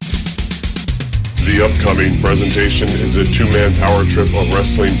The upcoming presentation is a two-man power trip of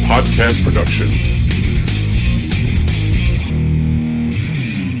wrestling podcast production.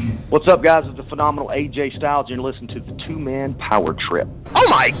 What's up, guys? It's the phenomenal AJ Styles, and you're listening to the Two-Man Power Trip. Oh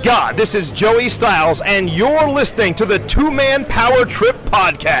my God, this is Joey Styles, and you're listening to the Two-Man Power Trip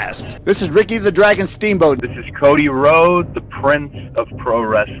podcast. This is Ricky the Dragon Steamboat. This is Cody Rhodes, the Prince of Pro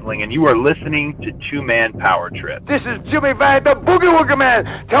Wrestling, and you are listening to Two-Man Power Trip. This is Jimmy Van, the Boogie Woogie Man.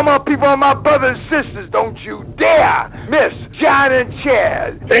 Tell my people, my brothers and sisters, don't you dare miss John and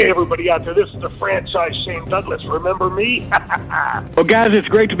Chad. Hey, everybody out there, this is the franchise Shane Douglas. Remember me? Well, guys, it's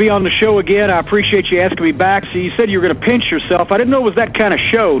great to be on the show again. I appreciate you asking me back. So you said you were going to pinch yourself. I didn't know it was that kind of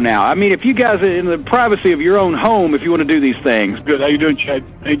show now. I mean, if you guys are in the privacy of your own home, if you want to do these things. Good. How you doing, Chad?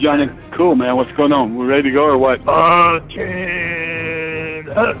 Hey, Johnny. Cool, man. What's going on? We're ready to go or what?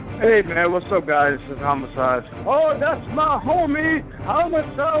 Hey, man, what's up, guys? This is Homicide. Oh, that's my homie.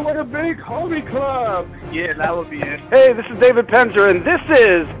 Homicide with a big homie club. Yeah, that would be it. Hey, this is David Penzer, and this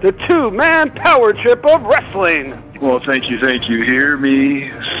is the Two-Man Power Trip of Wrestling. Well, thank you. Hear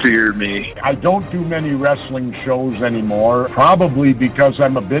me, fear me. I don't do many wrestling shows anymore, probably because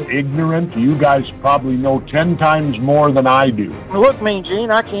I'm a bit ignorant. You guys probably know 10 times more than I do. Look, Mean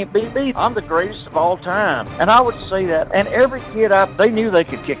Gene, I can't beat me. I'm the greatest of all time. And I would say that. And every kid, they knew they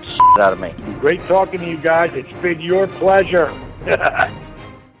could kick the shit out of me. Great talking to you guys. It's been your pleasure.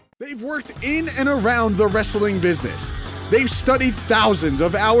 They've worked in and around the wrestling business. They've studied thousands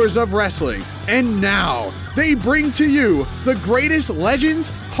of hours of wrestling, and now they bring to you the greatest legends,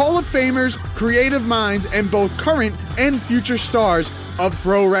 Hall of Famers, creative minds, and both current and future stars of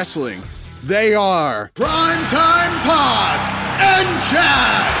pro wrestling. They are Primetime Pod and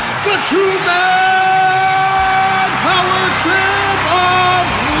Chad, the Two-Man Power Trip of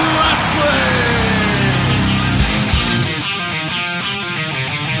Wrestling.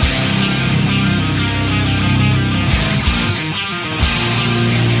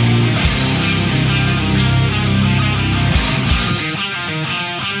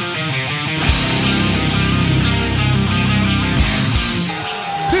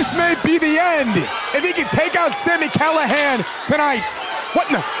 This may be the end if he can take out Sami Callihan tonight. What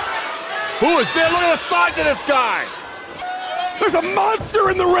in the? Who is there? Look at the size of this guy. There's a monster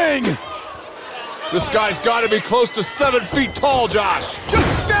in the ring. This guy's got to be close to 7 feet tall, Josh.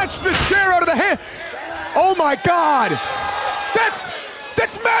 Just snatched the chair out of the hand. Oh my God. That's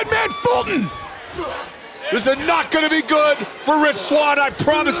Madman Fulton. This is not going to be good for Rich Swann, I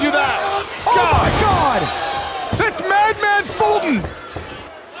promise you that. Oh my God. That's Madman Fulton.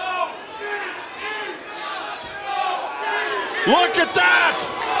 Look at that!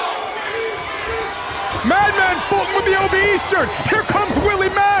 Madman Fulton with the OVE shirt. Here comes Willie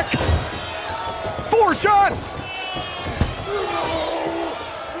Mack. 4 shots.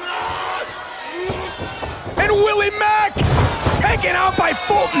 And Willie Mack taken out by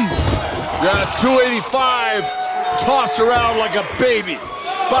Fulton. Got 285 tossed around like a baby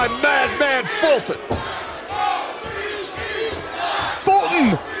by Madman Fulton.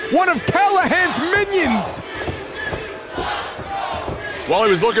 Fulton, one of Callahan's minions. Well, he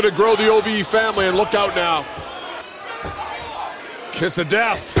was looking to grow the OVE family, and look out now. Kiss of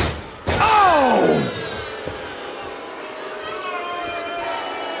death. Oh!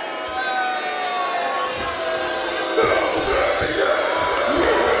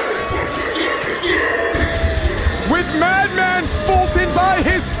 With Madman Fulton by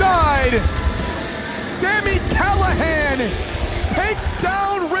his side, Sami Callihan takes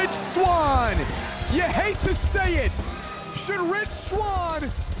down Rich Swann. You hate to say it.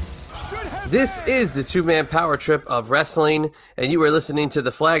 This is the Two-Man Power Trip of Wrestling, and you are listening to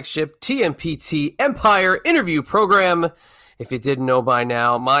the flagship TMPT Empire interview program. If you didn't know by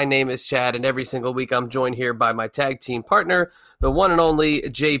now, my name is Chad, and every single week I'm joined here by my tag team partner, the one and only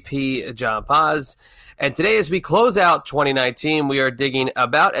JP John Paz. And today, as we close out 2019, we are digging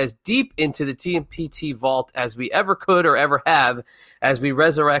about as deep into the TMPT vault as we ever could or ever have, as we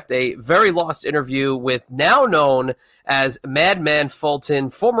resurrect a very lost interview with now known as Madman Fulton,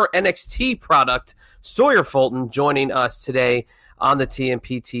 former NXT product Sawyer Fulton, joining us today on the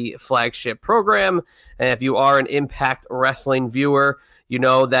TMPT flagship program. And if you are an Impact Wrestling viewer, you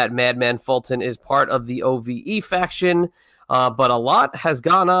know that Madman Fulton is part of the OVE faction. But a lot has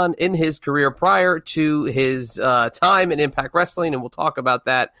gone on in his career prior to his time in Impact Wrestling, and we'll talk about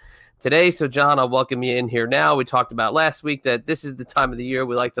that today. So, John, I'll welcome you in here now. We talked about last week that this is the time of the year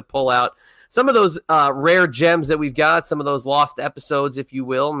we like to pull out some of those rare gems that we've got, some of those lost episodes, if you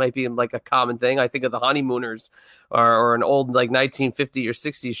will, might be like a common thing. I think of the Honeymooners or an old like 1950 or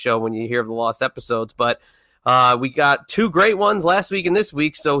 60s show when you hear of the lost episodes. But We got two great ones last week and this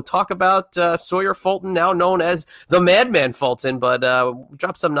week, so talk about Sawyer Fulton, now known as the Madman Fulton, but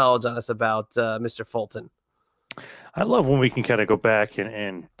drop some knowledge on us about Mr. Fulton. I love when we can kind of go back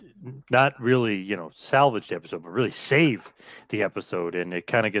and not really, salvage the episode, but really save the episode. And it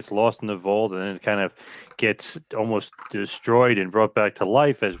kind of gets lost in the vault, and then it kind of gets almost destroyed and brought back to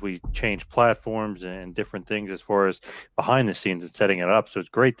life as we change platforms and different things as far as behind the scenes and setting it up. So it's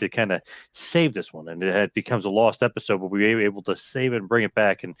great to kind of save this one. And it becomes a lost episode, but we were able to save it and bring it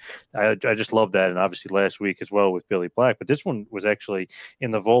back. And I just love that. And obviously last week as well with Billy Black. But this one was actually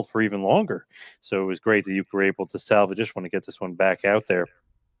in the vault for even longer. So it was great that you were able to salvage this one to get this one back out there.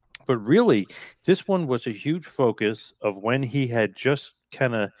 But really, this one was a huge focus of when he had just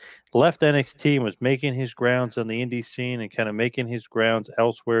kind of left NXT and was making his grounds on the indie scene and kind of making his grounds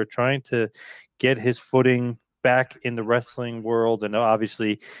elsewhere, trying to get his footing back in the wrestling world. And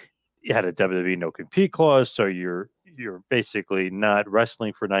obviously, you had a WWE no compete clause, so you're basically not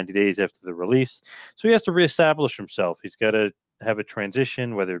wrestling for 90 days after the release. So he has to reestablish himself. He's got to have a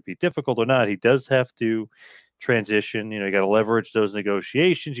transition, whether it be difficult or not. He does have to transition. You got to leverage those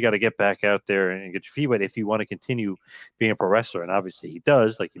negotiations. You got to get back out there and get your feet wet if you want to continue being a pro wrestler. And obviously he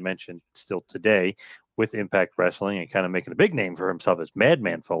does, like you mentioned, still today with Impact Wrestling and kind of making a big name for himself as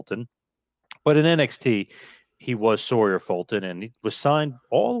Madman Fulton. But in NXT, he was Sawyer Fulton, and he was signed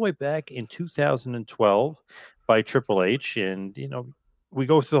all the way back in 2012 by Triple H. And, we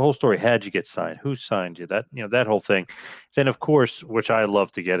go through the whole story. How'd you get signed? Who signed you? That whole thing. Then, of course, which I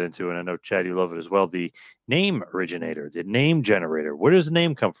love to get into, and I know, Chad, you love it as well, the name originator, the name generator. Where does the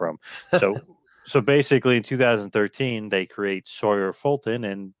name come from? So basically in 2013, they create Sawyer Fulton,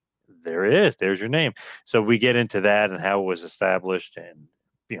 and there it is. There's your name. So we get into that and how it was established and,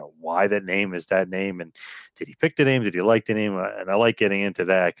 why that name is that name, and did he pick the name? Did he like the name? And I like getting into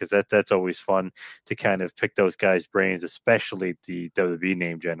that because that's always fun to kind of pick those guys' brains, especially the WWE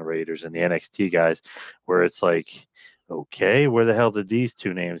name generators and the NXT guys, where it's like, okay, where the hell did these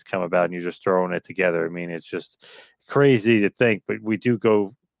two names come about? And you're just throwing it together. I mean, it's just crazy to think, but we do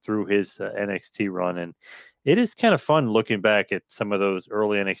go through his NXT run, and it is kind of fun looking back at some of those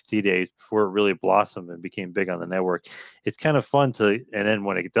early NXT days before it really blossomed and became big on the network. It's kind of fun and then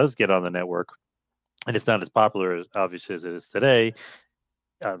when it does get on the network, and it's not as popular, obviously, as it is today,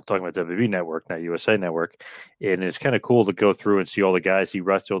 I'm talking about WWE Network, not USA Network, and it's kind of cool to go through and see all the guys he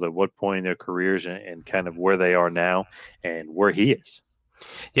wrestled at what point in their careers and kind of where they are now and where he is.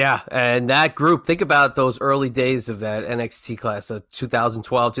 Yeah, and that group, think about those early days of that NXT class of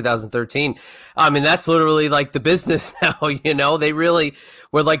 2012, 2013. I mean, that's literally like the business now, They really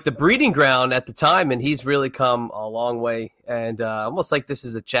were like the breeding ground at the time, and he's really come a long way. And almost like this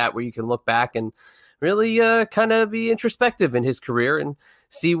is a chat where you can look back and really kind of be introspective in his career and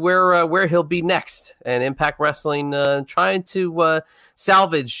see where he'll be next. And Impact Wrestling trying to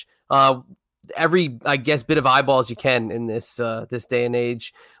salvage every, I guess, bit of eyeballs you can in this day and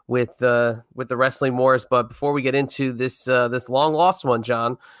age with the wrestling wars. But before we get into this long lost one,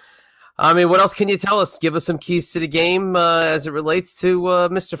 John, I mean, what else can you tell us? Give us some keys to the game as it relates to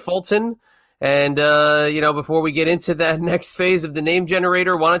Mr. Fulton. And before we get into that next phase of the name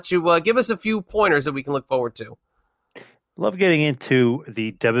generator, why don't you give us a few pointers that we can look forward to? Love getting into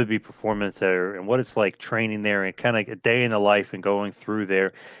the WWE performance there and what it's like training there and kind of a day in the life and going through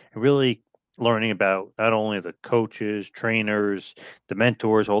there and really learning about not only the coaches, trainers, the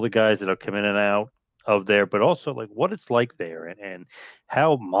mentors, all the guys that have come in and out of there, but also like what it's like there and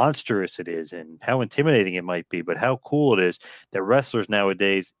how monstrous it is and how intimidating it might be, but how cool it is that wrestlers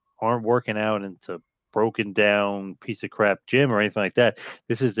nowadays aren't working out into broken down piece of crap gym or anything like that.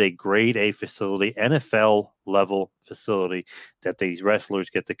 This is a grade A facility, NFL level facility that these wrestlers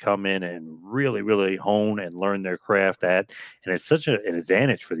get to come in and really, really hone and learn their craft at. And it's such an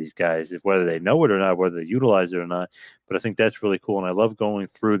advantage for these guys, whether they know it or not, whether they utilize it or not. But I think that's really cool. And I love going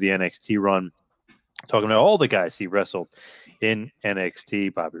through the NXT run, talking about all the guys he wrestled in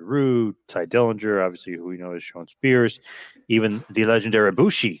NXT, Bobby Roode, Ty Dillinger, obviously who we know is Sean Spears. Even the legendary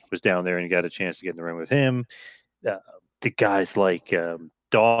Ibushi was down there and got a chance to get in the ring with him. The guys like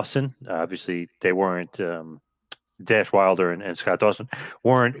Dawson, obviously they weren't, Dash Wilder and Scott Dawson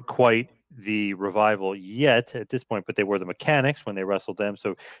weren't quite the revival yet at this point, but they were the Mechanics when they wrestled them.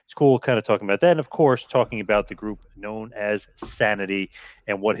 So it's cool kind of talking about that. And of course, talking about the group known as Sanity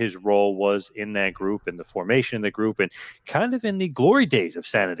and what his role was in that group and the formation of the group and kind of in the glory days of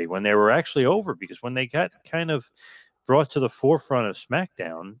Sanity when they were actually over, because when they got kind of brought to the forefront of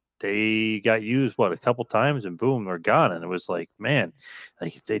SmackDown, they got used a couple times, and boom, they're gone. And it was like, man,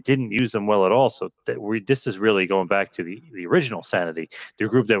 like they didn't use them well at all. So this is really going back to the original Sanity, the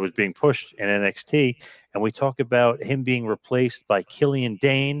group that was being pushed in NXT. And we talk about him being replaced by Killian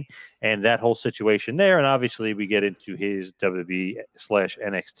Dane and that whole situation there. And obviously we get into his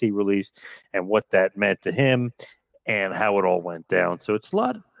WWE/NXT release and what that meant to him and how it all went down. So it's a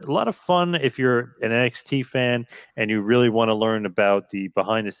lot of fun if you're an NXT fan and you really want to learn about the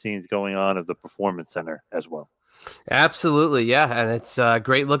behind the scenes going on of the Performance Center as well. Absolutely, yeah, and it's a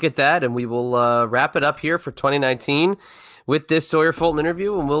great look at that. And we will wrap it up here for 2019 with this Sawyer Fulton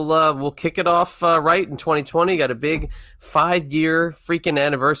interview, and we'll kick it off right in 2020. Got a big 5-year freaking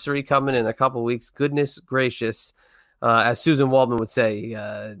anniversary coming in a couple weeks. Goodness gracious. As Susan Waldman would say,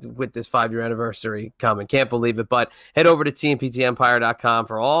 with this 5-year anniversary coming. Can't believe it. But head over to tmptempire.com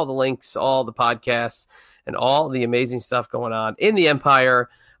for all the links, all the podcasts, and all the amazing stuff going on in the Empire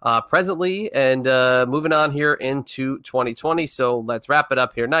presently, and moving on here into 2020. So let's wrap it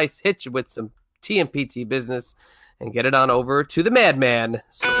up here. Nice. Hit you with some TMPT business and get it on over to the madman,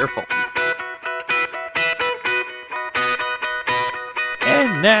 Sawyer Fulton.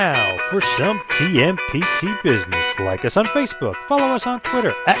 And now for some TMPT business. Like us on Facebook, follow us on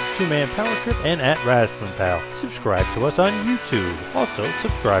Twitter @2ManPowerTrip and @WrestlingPal. Subscribe to us on YouTube. Also,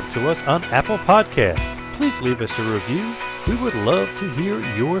 subscribe to us on Apple Podcasts. Please leave us a review. We would love to hear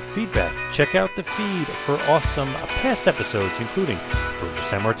your feedback. Check out the feed for awesome past episodes, including Bruno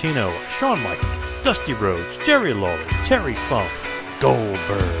Sammartino, Shawn Michaels, Dusty Rhodes, Jerry Lawler, Terry Funk,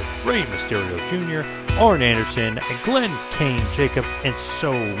 Goldberg, Rey Mysterio Jr., Arn Anderson, Glenn Kane Jacobs, and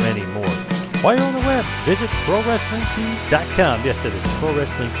so many more. While you're on the web, visit ProWrestlingTees.com. Yes, that is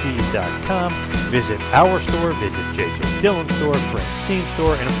ProWrestlingTees.com. Visit our store, visit JJ Dillon's store, Francine's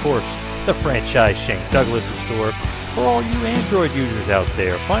store, and of course, the franchise Shane Douglas' store. For all you Android users out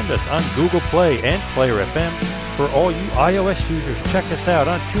there, find us on Google Play and Player FM. For all you iOS users, check us out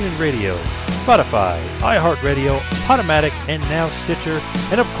on TuneIn Radio, Spotify, iHeartRadio, Podomatic, and now Stitcher.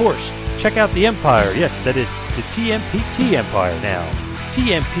 And of course, check out the Empire. Yes, that is the TMPT Empire now.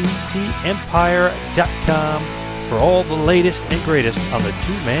 TMPTEmpire.com for all the latest and greatest on the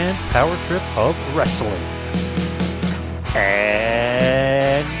two-man power trip of wrestling.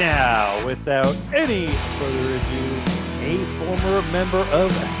 And now, without any further ado, a former member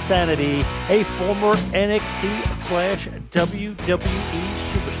of Sanity, a former NXT/WWE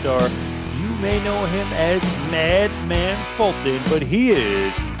superstar. You may know him as Madman Fulton, but he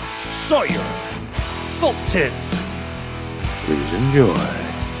is Sawyer Fulton. Please enjoy.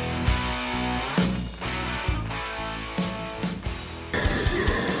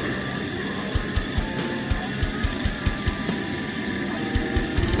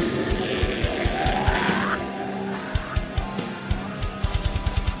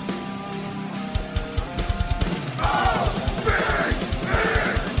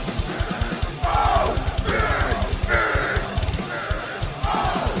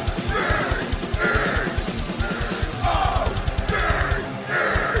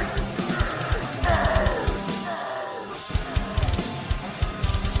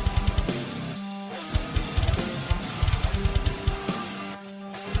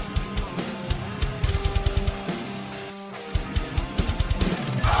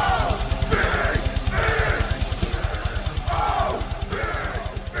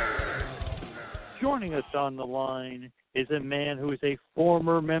 Joining us on the line is a man who is a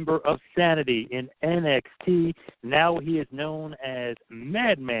former member of Sanity in NXT. Now he is known as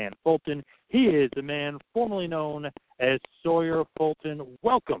Madman Fulton. He is the man formerly known as Sawyer Fulton.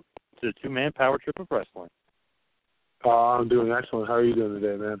 Welcome to the two-man power trip of wrestling. I'm doing excellent. How are you doing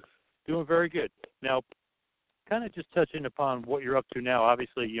today, man? Doing very good. Now, kind of just touching upon what you're up to now.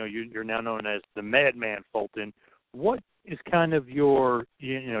 Obviously, you're now known as the Madman Fulton. What is kind of your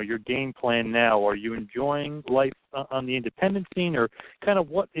game plan now? Are you enjoying life on the independent scene, or kind of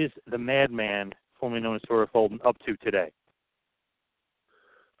what is the Madman, formerly known as Sawyer Fulton, up to today?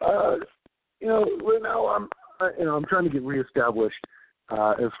 Right now I'm trying to get reestablished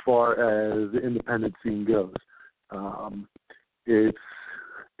as far as the independent scene goes. It's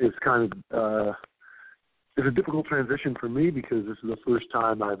kind of it's a difficult transition for me because this is the first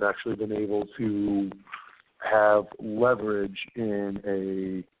time I've actually been able to have leverage in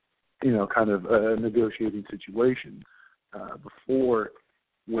a kind of a negotiating situation. Before,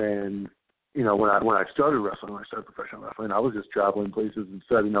 when I started wrestling, when I started professional wrestling, I was just traveling places and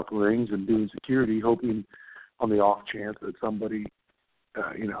setting up rings and doing security, hoping on the off chance that somebody,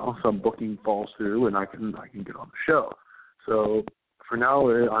 some booking falls through and I can get on the show. So for now,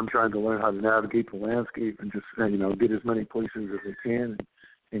 I'm trying to learn how to navigate the landscape and just get as many places as I can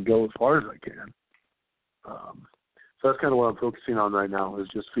and and go as far as I can. So that's kind of what I'm focusing on right now, is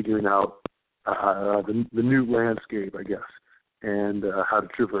just figuring out the new landscape, I guess, and how to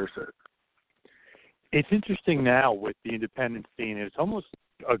traverse it. It's interesting now with the independent scene. It's almost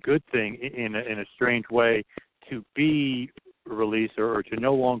a good thing in a strange way to be released or to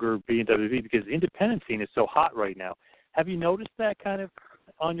no longer be in WWE, because the independent scene is so hot right now. Have you noticed that kind of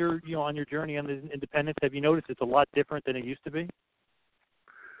on your journey on the independents? Have you noticed it's a lot different than it used to be?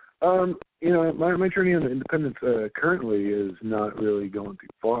 My journey on the independents currently is not really going too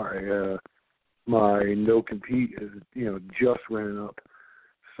far. My no compete is just ran up,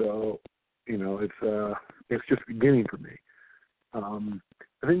 so it's just beginning for me.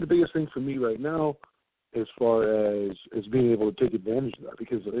 I think the biggest thing for me right now, as far as being able to take advantage of that,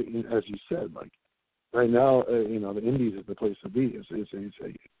 because as you said, like right now, the Indies is the place to be.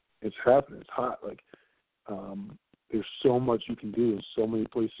 It's happening. It's hot. Like there's so much you can do and so many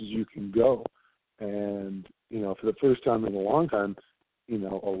places you can go, and for the first time in a long time, a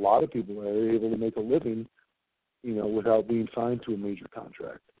lot of people are able to make a living, without being signed to a major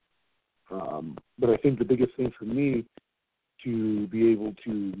contract. But I think the biggest thing for me to be able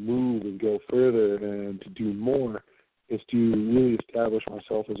to move and go further and to do more is to really establish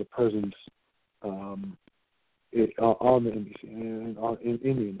myself as a presence on the NBC and in the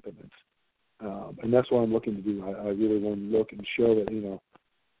independents. And that's what I'm looking to do. I really want to look and show that,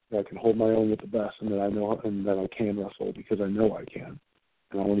 that I can hold my own with the best, and that I know and that I can wrestle, because I know I can.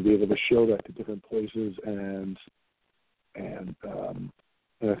 And I want to be able to show that to different places, and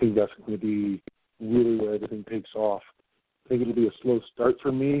I think that's going to be really where everything takes off. I think it'll be a slow start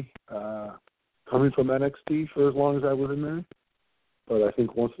for me, coming from NXT for as long as I was in there. But I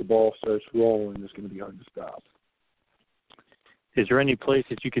think once the ball starts rolling, it's going to be hard to stop. Is there any place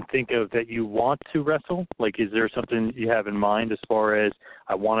that you can think of that you want to wrestle? Like, is there something you have in mind as far as,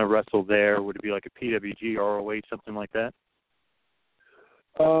 I want to wrestle there? Would it be like a PWG, ROH, something like that?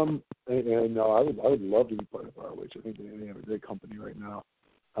 No, I would love to be part of ROH. I think they have a great company right now.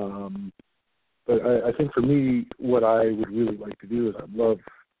 But I think for me, what I would really like to do is I'd love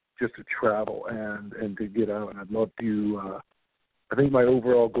just to travel and to get out, and I'd love to. I think my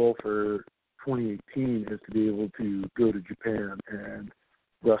overall goal for 2018 is to be able to go to Japan and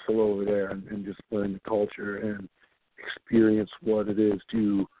wrestle over there and just learn the culture and experience what it is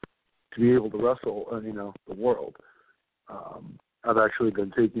to be able to wrestle, the world. I've actually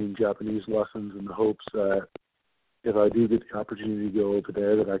been taking Japanese lessons in the hopes that if I do get the opportunity to go over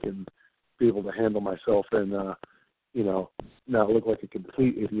there, that I can be able to handle myself and, not look like a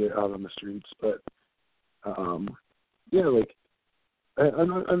complete idiot out on the streets. But, I'm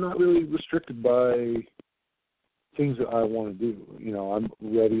not really restricted by things that I want to do. I'm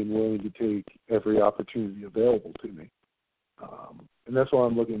ready and willing to take every opportunity available to me. And that's what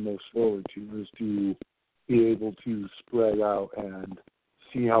I'm looking most forward to, is to be able to spread out and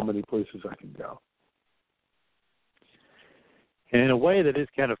see how many places I can go. And in a way that is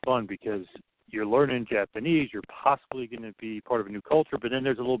kind of fun, because you're learning Japanese, you're possibly going to be part of a new culture, but then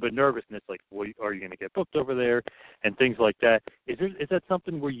there's a little bit of nervousness, like, are you going to get booked over there, and things like that. Is that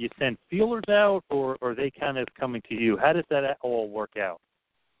something where you send feelers out, or are they kind of coming to you? How does that all work out?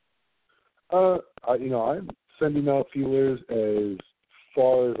 I'm sending out feelers as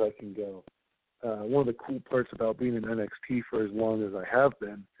far as I can go. One of the cool parts about being in NXT for as long as I have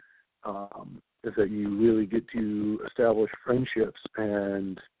been is that you really get to establish friendships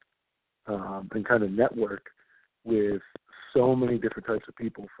and kind of network with so many different types of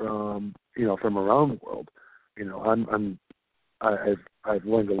people from around the world. I've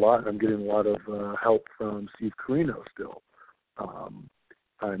learned a lot. I'm getting a lot of help from Steve Corino still.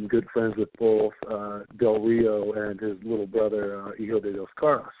 I'm good friends with both Del Rio and his little brother Hijo de los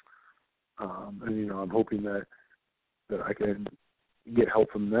Caras. And I'm hoping that I can get help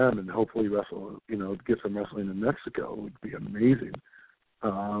from them and hopefully wrestle, get some wrestling in Mexico. It would be amazing.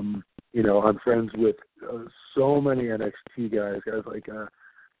 I'm friends with so many NXT guys like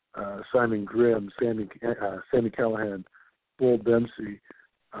Simon Grimm, Sammy Callahan, Bull Dempsey,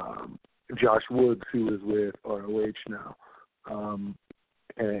 Josh Woods, who is with ROH now,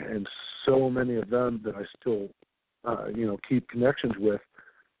 and so many of them that I still, keep connections with,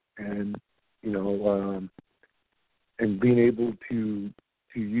 and and being able to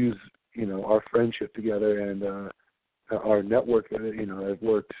use our friendship together and our network that I've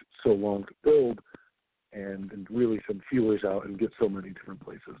worked so long to build, and really send feelers out and get so many different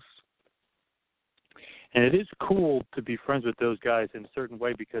places. And it is cool to be friends with those guys in a certain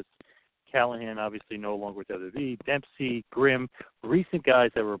way, because Callahan obviously no longer with WWE, Dempsey, Grimm, recent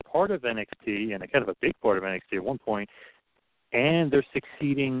guys that were part of NXT and a kind of a big part of NXT at one point. and they're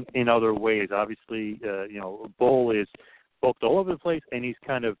succeeding in other ways. Obviously, Bull is booked all over the place, and he's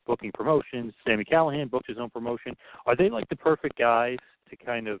kind of booking promotions. Sami Callihan booked his own promotion. Are they like the perfect guys to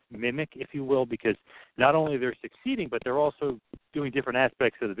kind of mimic, if you will, because not only they're succeeding, but they're also doing different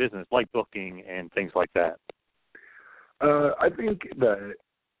aspects of the business, like booking and things like that? I think that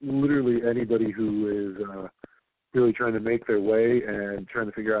literally anybody who is really trying to make their way and trying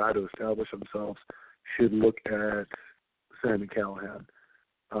to figure out how to establish themselves should look at Sami Callihan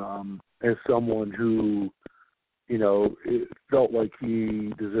as someone who, it felt like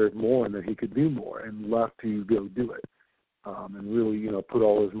he deserved more and that he could do more and left to go do it and really, put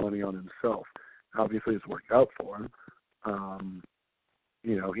all his money on himself. Obviously, it's worked out for him.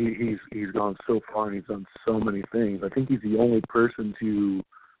 He's gone so far and he's done so many things. I think he's the only person to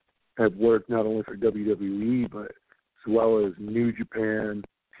have worked not only for WWE, but as well as New Japan,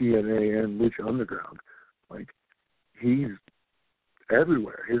 TNA, and Lucha Underground. Like, he's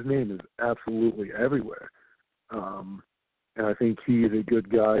everywhere. His name is absolutely everywhere. And I think he is a good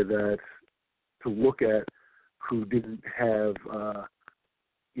guy that to look at who didn't have,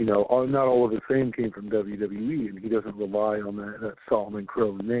 not all of his fame came from WWE, and he doesn't rely on that Solomon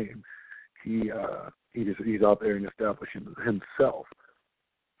Crowe name. He's out there and establishing himself.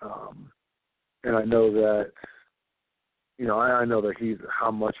 And I know that, I know that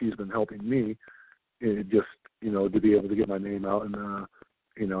how much he's been helping me, just, to be able to get my name out. And,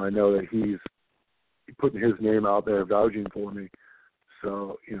 I know that he's putting his name out there, vouching for me.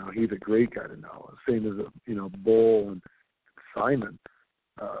 So, he's a great guy to know. Same as, Bull and Simon,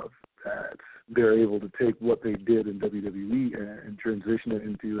 that they're able to take what they did in WWE and transition it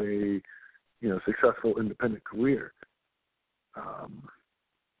into a, successful independent career.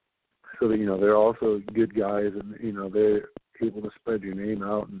 So that, they're also good guys and, they're able to spread your name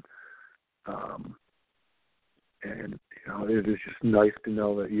out. And it is just nice to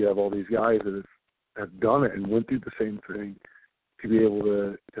know that you have all these guys that have done it and went through the same thing to be able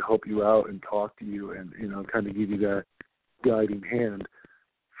to help you out and talk to you and, kind of give you that guiding hand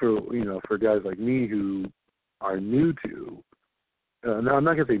for guys like me who are new to, now I'm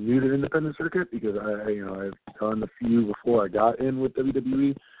not going to say new to the independent circuit because I've done a few before I got in with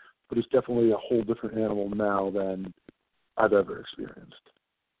WWE, but it's definitely a whole different animal now than I've ever experienced.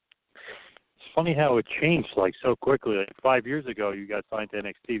 It's funny how it changed so quickly. Like 5 years ago, you got signed to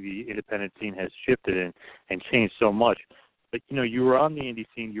NXT. The independent scene has shifted and changed so much. But, you were on the indie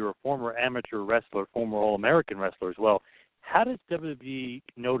scene. You were a former amateur wrestler, former All-American wrestler as well. How does WWE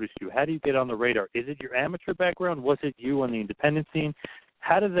notice you? How do you get on the radar? Is it your amateur background? Was it you on the independent scene?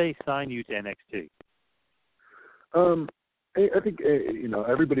 How do they sign you to NXT? I think,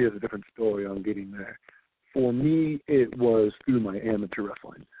 everybody has a different story on getting there. For me, it was through my amateur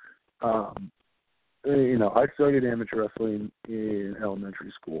wrestling. I started amateur wrestling in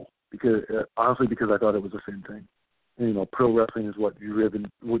elementary school because I thought it was the same thing. Pro wrestling is what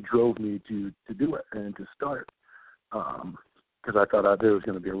drove me to do it and to start. Because I thought there was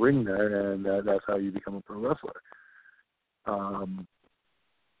going to be a ring there, and that's how you become a pro wrestler.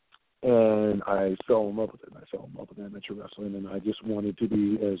 And I fell in love with it. I fell in love with amateur wrestling, and I just wanted to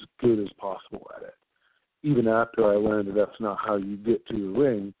be as good as possible at it. Even after I learned that that's not how you get to the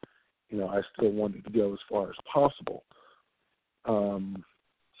ring, I still wanted to go as far as possible.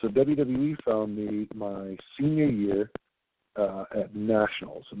 So WWE found me my senior year at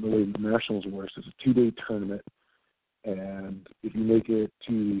Nationals. And the way Nationals works is a 2-day tournament. And if you make it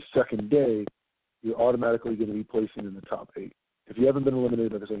to the second day, you're automatically going to be placing in the top 8. If you haven't been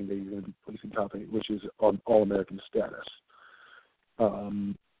eliminated by the second day, you're going to be placing top 8, which is on All-American status.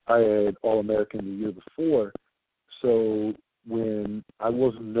 I had All-American the year before, so when I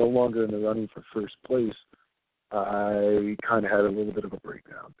was no longer in the running for first place, I kind of had a little bit of a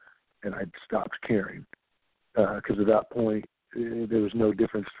breakdown, and I stopped caring because at that point, there was no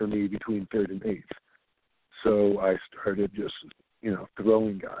difference for me between third and eighth. So I started just,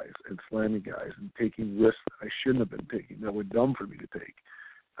 throwing guys and slamming guys and taking risks that I shouldn't have been taking, that were dumb for me to take.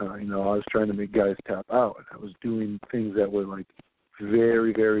 I was trying to make guys tap out, and I was doing things that were like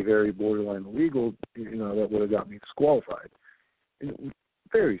very, very, very borderline illegal, that would have got me disqualified. And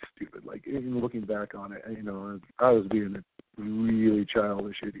very stupid. Like, looking back on it, I was being a really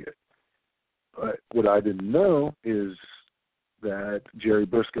childish idiot. But what I didn't know is that Jerry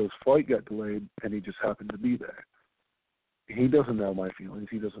Briscoe's flight got delayed, and he just happened to be there. He doesn't know my feelings.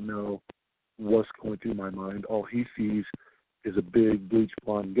 He doesn't know what's going through my mind. All he sees is a big, bleached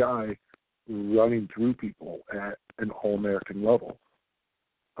blonde guy running through people at an All-American level.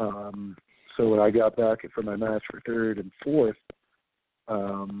 So when I got back for my match for third and fourth,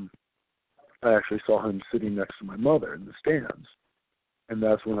 I actually saw him sitting next to my mother in the stands. And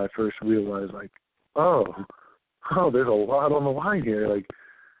that's when I first realized, like, oh, there's a lot on the line here. Like,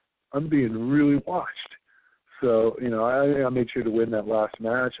 I'm being really watched. So, I made sure to win that last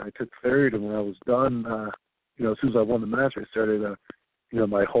match. I took third, and when I was done, as soon as I won the match, I started,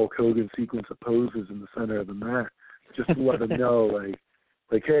 my Hulk Hogan sequence of poses in the center of the mat, just to let them know,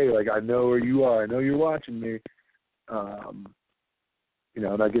 like, hey, like, I know where you are. I know you're watching me.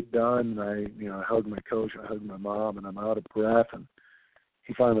 And I get done, and I hug my coach, I hug my mom, and I'm out of breath, and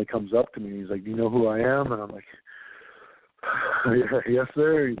he finally comes up to me. He's like, do you know who I am? And I'm like, yes,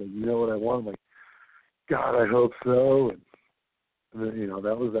 sir. He's like, you know what I want? I'm like, God, I hope so. And then,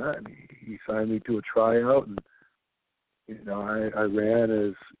 that was that. And he signed me to a tryout, and, I ran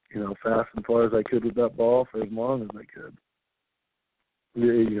as, fast and far as I could with that ball for as long as I could.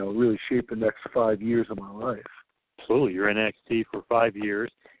 Really shape the next 5 years of my life. Absolutely. You're in NXT for 5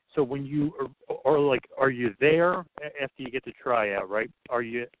 years. So when you are you there after you get the tryout, right? Are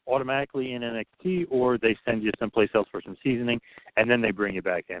you automatically in NXT, or they send you someplace else for some seasoning, and then they bring you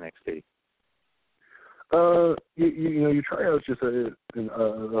back to NXT? Your tryout's just a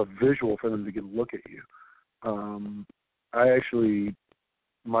visual for them to get a look at you.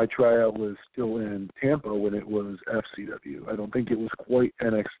 My tryout was still in Tampa when it was FCW. I don't think it was quite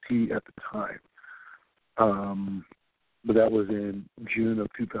NXT at the time. But that was in June of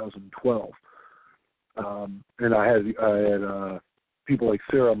 2012. And I had people like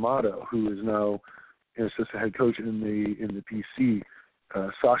Sarah Amato, who is now an assistant head coach in the PC.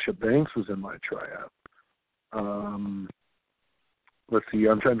 Sasha Banks was in my tryout. Let's see,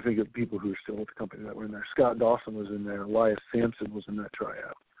 I'm trying to think of people who are still with the company that were in there. Scott Dawson was in there. Elias Sampson was in that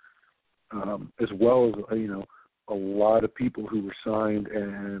tryout. As well as, a lot of people who were signed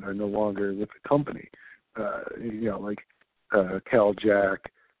and are no longer with the company. Like Cal Jack,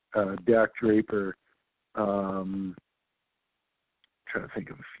 Dak Draper, trying to think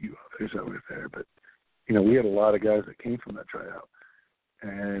of a few others that were there. But, we had a lot of guys that came from that tryout.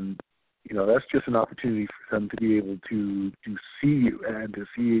 And, that's just an opportunity for them to be able to see you and to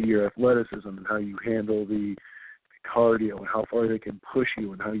see your athleticism and how you handle the cardio and how far they can push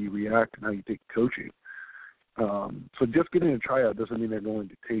you and how you react and how you take coaching. So just getting a tryout doesn't mean they're going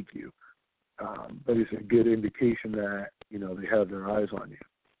to take you. But it's a good indication that, they have their eyes on you.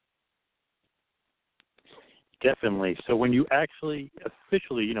 Definitely. So when you actually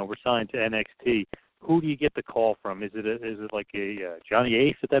officially, were signed to NXT, who do you get the call from? Is it like a Johnny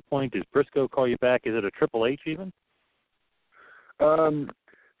Ace at that point? Does Briscoe call you back? Is it a Triple H even?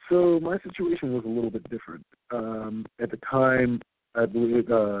 So my situation was a little bit different. At the time, I believe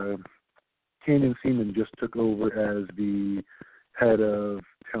Canyon Seaman just took over as the head of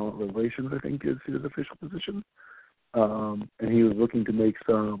talent relations, I think is his official position. And he was looking to make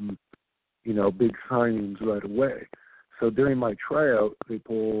some, big signings right away. So during my tryout, they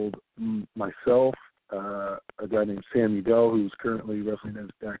pulled myself, a guy named Sammy Dell, who's currently wrestling as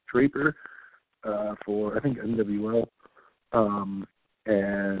Dak Draper for, I think, NWL,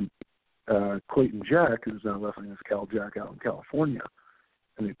 and Clayton Jack, who's now wrestling as Cal Jack out in California.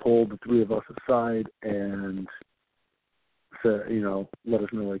 And they pulled the three of us aside and said, let us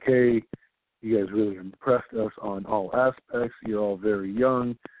know, like, hey, you guys really impressed us on all aspects. You're all very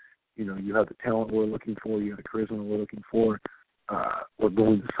young. You have the talent we're looking for. You have the charisma we're looking for. We're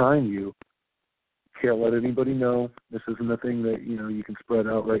going to sign you. Can't let anybody know. This isn't a thing that, you can spread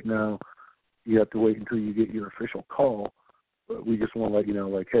out right now. You have to wait until you get your official call. But we just want to let you know,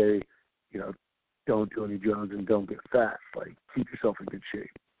 like, hey, don't do any drugs and don't get fat. Like, keep yourself in good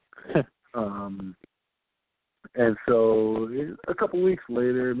shape. And so a couple weeks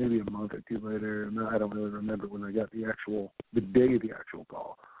later, maybe a month or two later, I don't really remember when I got the day of the actual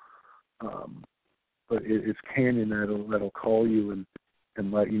call. But it's Canyon that'll call you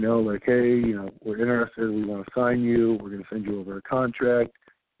and let you know, like, hey, we're interested. We want to sign you. We're going to send you over a contract.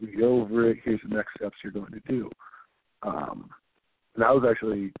 Read over it. Here's the next steps you're going to do. And I was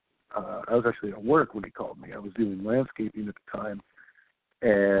actually at work when he called me. I was doing landscaping at the time,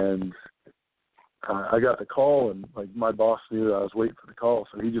 and I got the call, and like my boss knew I was waiting for the call,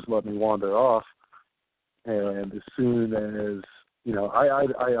 so he just let me wander off. And as soon as I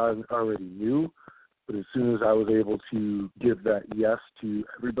already knew, but as soon as I was able to give that yes to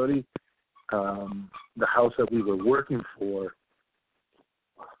everybody, the house that we were working for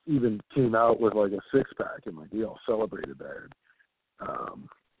even came out with like a 6-pack, and like we all celebrated that.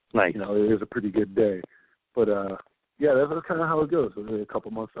 Nice. It was a pretty good day. But yeah, that's kind of how it goes. A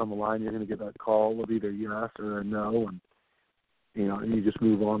couple months down the line, you're going to get that call of either yes or a no, and you just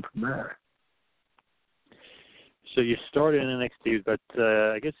move on from there. So you started in NXT, but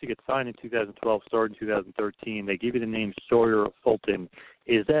I guess you get signed in 2012, started in 2013. They give you the name Sawyer Fulton.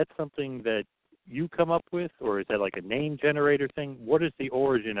 Is that something that you come up with, or is that like a name generator thing? What is the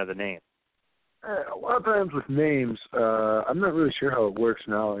origin of the name? A lot of times with names, I'm not really sure how it works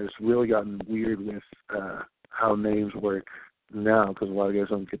now. It's really gotten weird with how names work now because a lot of guys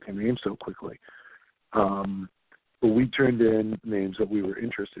don't get their names so quickly. But we turned in names that we were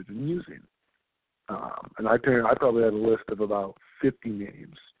interested in using. And I probably had a list of about 50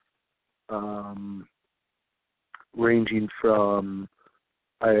 names, ranging from,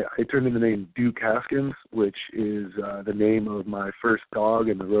 I turned in the name Duke Haskins, which is the name of my first dog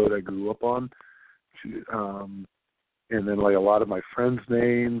and the road I grew up on. And then like a lot of my friends'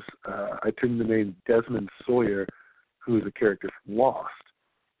 names, I turned the name Desmond Sawyer, who is a character from Lost.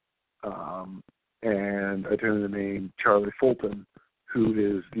 And I turned the name Charlie Fulton,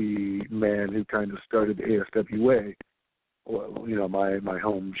 who is the man who kind of started the ASWA, well, you know, my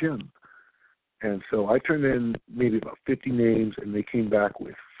home gym. And so I turned in maybe about 50 names, and they came back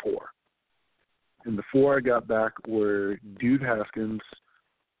with 4. And the 4 I got back were Dude Haskins,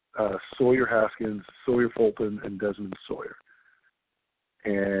 Sawyer Haskins, Sawyer Fulton, and Desmond Sawyer.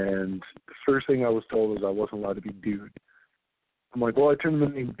 And the first thing I was told is I wasn't allowed to be Dude. I'm like, well, I turned the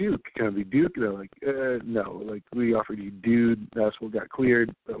name Duke. Can I be Duke? And they're like, no. Like, we offered you Dude. That's what got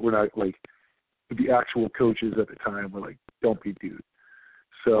cleared. But we're not, like, the actual coaches at the time were like, don't be Dude.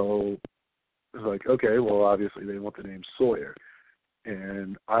 So I was like, okay, well, obviously they want the name Sawyer.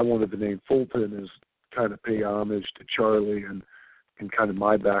 And I wanted the name Fulton as kind of pay homage to Charlie and kind of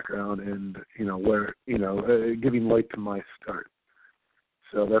my background and, you know, where, you know, giving light to my start.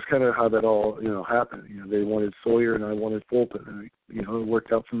 So that's kind of how that all, you know, happened. You know, they wanted Sawyer and I wanted Fulton, and, you know, it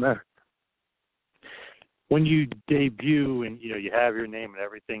worked out from there. When you debut and, you know, you have your name and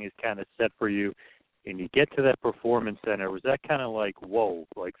everything is kind of set for you, and you get to that performance center, was that kind of like, whoa,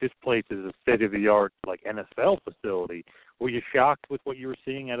 like this place is a state-of-the-art, like, NFL facility? Were you shocked with what you were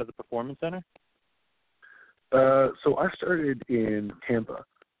seeing out of the performance center? So I started in Tampa,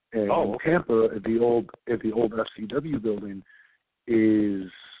 and Tampa at the old FCW building is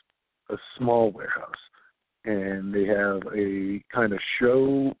a small warehouse, and they have a kind of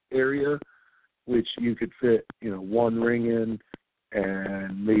show area which you could fit, you know, 1 ring in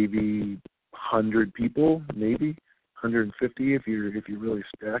and maybe 100 people, maybe 150 if you're really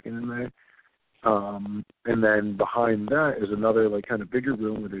stacking in there. And then behind that is another like kind of bigger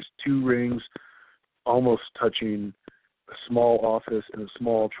room where there's 2 rings, almost touching a small office and a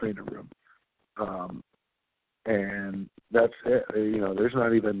small trainer room. And that's it. You know, there's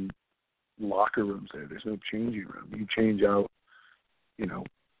not even locker rooms there. There's no changing room. You change out, you know,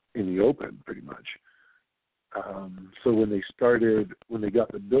 in the open pretty much. So when they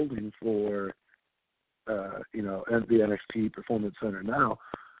got the building for, you know, the NXT Performance Center now,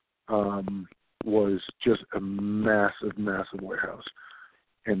 was just a massive, massive warehouse.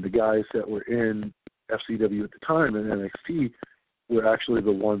 And the guys that were in FCW at the time and NXT were actually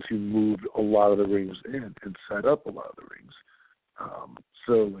the ones who moved a lot of the rings in and set up a lot of the rings.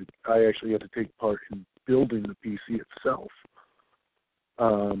 So like, I actually had to take part in building the PC itself.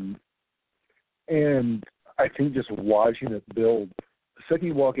 And I think just watching it build, the second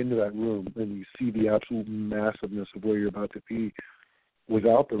you walk into that room and you see the absolute massiveness of where you're about to be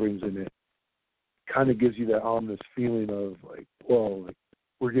without the rings in it, kind of gives you that ominous feeling of like, whoa, like,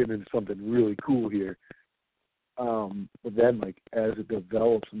 we're getting into something really cool here. But then, like, as it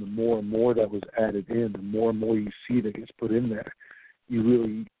develops and the more and more that was added in, the more and more you see that gets put in there, you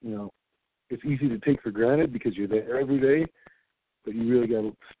really, you know, it's easy to take for granted because you're there every day, but you really got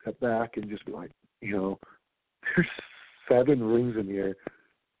to step back and just be like, you know, there's 7 rings in here,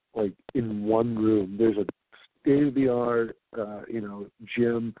 like, in one room. There's a state-of-the-art, you know,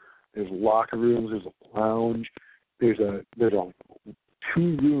 gym. There's locker rooms. There's a lounge. There's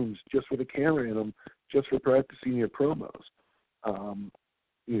 2 rooms just with a camera in them, just for practicing your promos.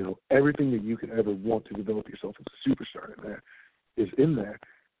 You know, everything that you could ever want to develop yourself as a superstar in there is in there,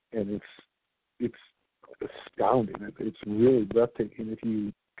 and it's astounding. It's really breathtaking if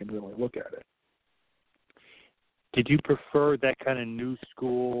you can really look at it. Did you prefer that kind of new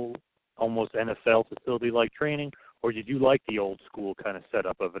school, almost NFL facility-like training, or did you like the old school kind of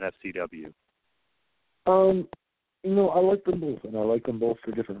setup of an FCW? You know, I like them both, and I like them both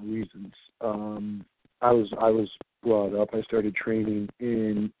for different reasons. I was brought up. I started training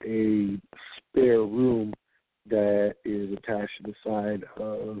in a spare room that is attached to the side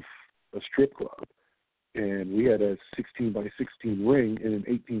of a strip club, and we had a 16 by 16 ring in an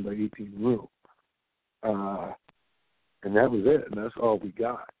 18 by 18 room, and that was it, and that's all we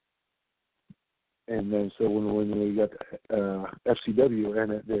got. And then so when we got FCW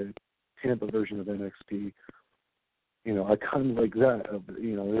and the Tampa version of NXT, you know, I kind of like that.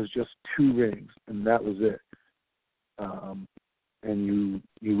 You know, it was just 2 rings, and that was it. And you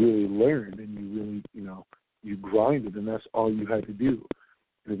really learned, and you really, you know, you grinded, and that's all you had to do.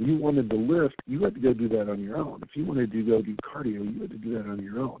 And if you wanted to lift, you had to go do that on your own. If you wanted to go do cardio, you had to do that on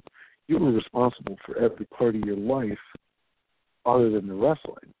your own. You were responsible for every part of your life other than the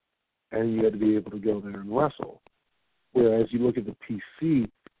wrestling, and you had to be able to go there and wrestle. Whereas you look at the PC,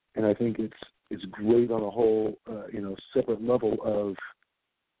 and I think it's great on a whole, you know, separate level of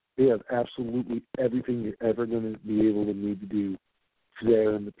they have absolutely everything you're ever going to be able to need to do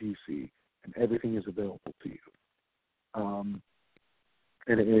there in the PC, and everything is available to you.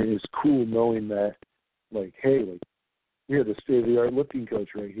 And it is cool knowing that, like, hey, like, we have the state-of-the-art lifting coach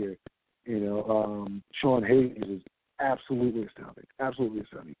right here. You know, Sean Hayes is absolutely astounding. Absolutely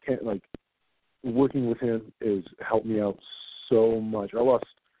astounding. Working with him has helped me out so much. I lost,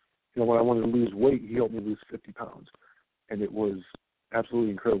 you know, when I wanted to lose weight, he helped me lose 50 pounds. And it was absolutely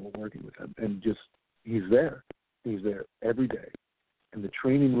incredible working with him. And just, he's there. He's there every day. And the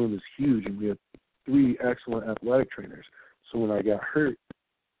training room is huge, and we have 3 excellent athletic trainers. So when I got hurt,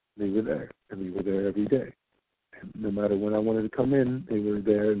 they were there, and they were there every day. And no matter when I wanted to come in, they were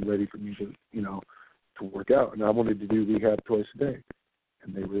there and ready for me to, you know, to work out. And I wanted to do rehab twice a day,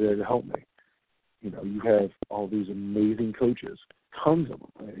 and they were there to help me. You know, you have all these amazing coaches, tons of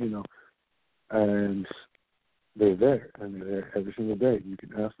them, you know, and they're there, and they're there every single day. You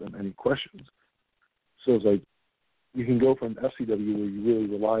can ask them any questions. So it's like, you can go from FCW where you really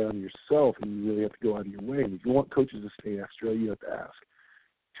rely on yourself and you really have to go out of your way. And if you want coaches to stay extra, you have to ask,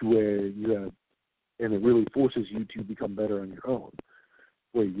 to where you have, and it really forces you to become better on your own.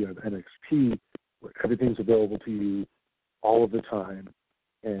 Where you have NXT, where everything's available to you all of the time,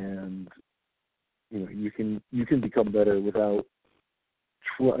 and you know you can become better without.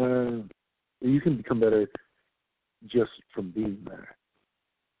 You can become better just from being there.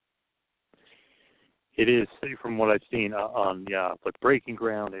 It is, from what I've seen on with Breaking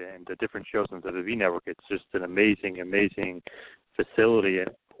Ground and the different shows on the WWE Network, it's just an amazing, amazing facility. And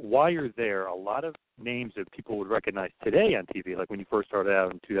while you're there, a lot of names that people would recognize today on TV, like when you first started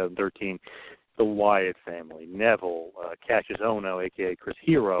out in 2013, the Wyatt family, Neville, Cassius Ohno, a.k.a. Chris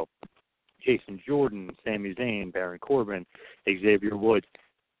Hero, Jason Jordan, Sami Zayn, Baron Corbin, Xavier Woods.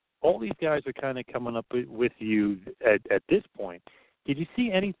 All these guys are kind of coming up with you at this point. Did you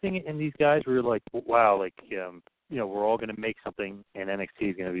see anything in these guys where you're like, wow, like, you know, we're all going to make something and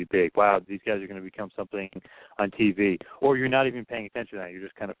NXT is going to be big. Wow, these guys are going to become something on TV. Or you're not even paying attention to that. You're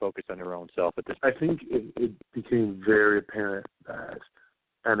just kind of focused on your own self at this point. I think it became very apparent that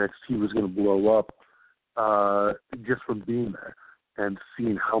NXT was going to blow up just from being there and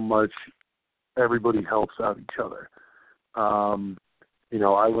seeing how much everybody helps out each other. You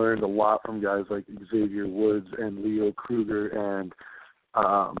know, I learned a lot from guys like Xavier Woods and Leo Kruger and,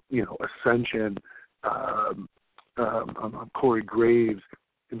 you know, Ascension, Corey Graves,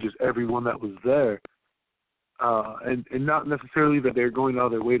 and just everyone that was there. And not necessarily that they're going out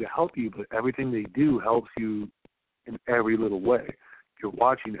of their way to help you, but everything they do helps you in every little way. You're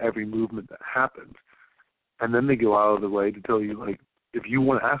watching every movement that happens. And then they go out of the way to tell you, like, if you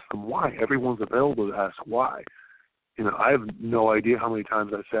want to ask them why, everyone's available to ask why. You know, I have no idea how many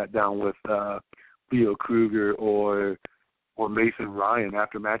times I sat down with Leo Kruger or Mason Ryan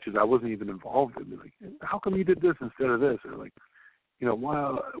after matches I wasn't even involved in. Like, how come you did this instead of this? Or like, you know,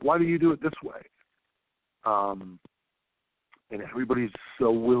 why do you do it this way? And everybody's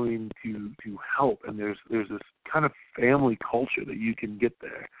so willing to help, and there's this kind of family culture that you can get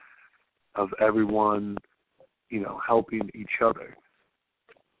there of everyone, you know, helping each other,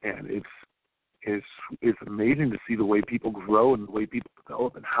 and it's amazing to see the way people grow and the way people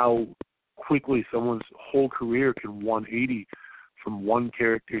develop and how quickly someone's whole career can 180 from one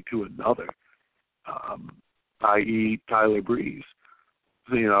character to another, i.e. Tyler Breeze.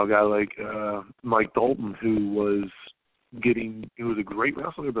 So, you know, a guy like Mike Dalton, who was a great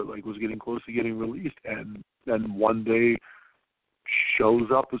wrestler, but like was getting close to getting released, and then one day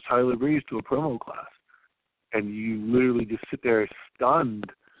shows up as Tyler Breeze to a promo class, and you literally just sit there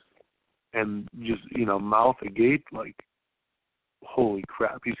stunned and just, you know, mouth agape like, holy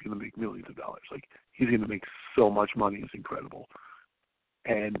crap, he's going to make millions of dollars. Like, he's going to make so much money. It's incredible.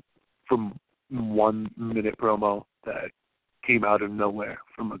 And from 1 minute promo that came out of nowhere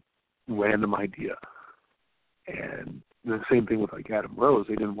from a random idea. And the same thing with, like, Adam Rose.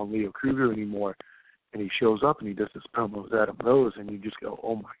 They didn't want Leo Kruger anymore. And he shows up and he does this promo with Adam Rose, and you just go,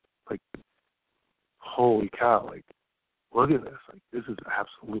 oh my, like, holy cow, like, look at this. Like, this is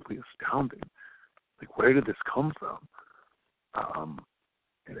absolutely astounding. like, where did this come from?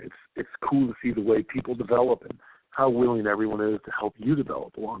 And it's cool to see the way people develop and how willing everyone is to help you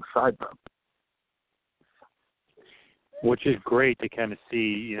develop alongside them. Which is great to kind of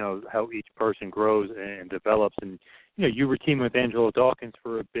see, how each person grows and develops. And, you were teaming with Angelo Dawkins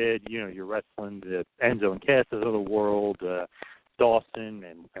for a bit. You're wrestling the Enzo and Cass's of the world, Dawson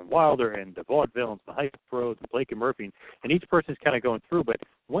and Wilder and the Vaudeville and the Hype Bros and Blake and Murphy. And each person's kind of going through. But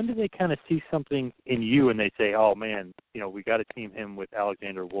when do they kind of see something in you and they say, oh, man, we got to team him with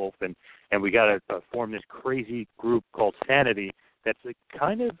Alexander Wolf and we got to form this crazy group called Sanity that's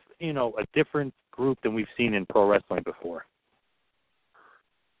kind of, a different group than we've seen in pro wrestling before?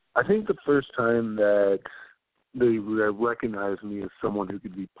 I think the first time that they recognized me as someone who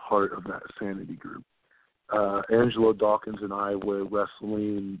could be part of that Sanity group, Angelo Dawkins and I were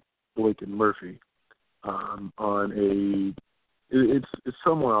wrestling Blake and Murphy on it's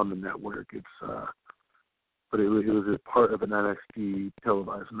somewhere on the network. But it was a part of an NXT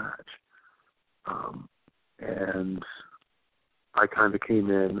televised match, and I kind of came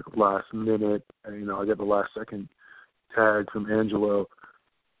in last minute. I got the last second tag from Angelo,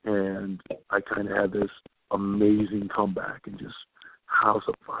 and I kind of had this amazing comeback and just house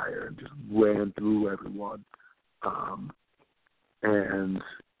of fire and just ran through everyone. And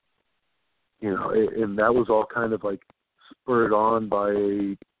that was all kind of like spurred on by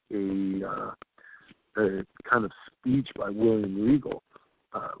a kind of speech by William Regal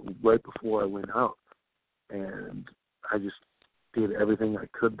right before I went out, and I just did everything I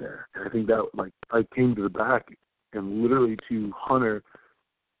could there. And I think that, I came to the back and literally to Hunter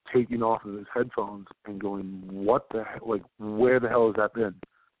taking off of his headphones and going, what the hell, where the hell has that been?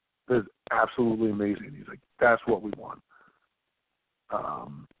 That's absolutely amazing. He's like, that's what we want.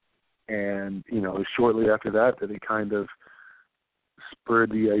 And, shortly after that it kind of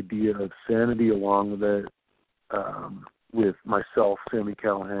spurred the idea of Sanity along with it, with myself, Sami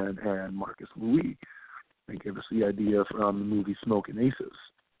Callihan, and Marcus Louis. They gave us the idea from the movie Smokin' Aces.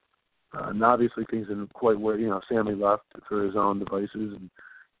 And obviously things didn't quite work. Sammy left for his own devices,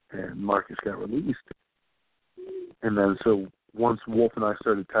 and Marcus got released. And then so once Wolf and I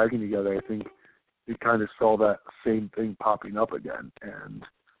started tagging together, I think we kind of saw that same thing popping up again. And,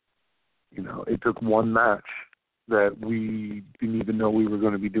 it took one match that we didn't even know we were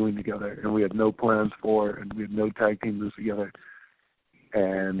going to be doing together, and we had no plans for, and we had no tag team moves together.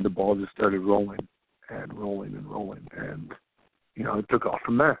 And the ball just started rolling and rolling and rolling. And, it took off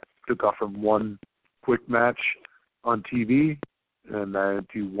from there. It took off from one quick match on TV and then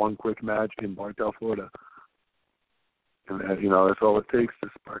to one quick match in Bartow, Florida. And, that's all it takes to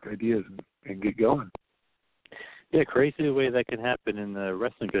spark ideas and get going. Yeah, crazy the way that can happen in the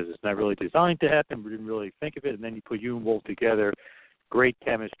wrestling business. Not really designed to happen. We didn't really think of it. And then you put you and Wolf together, great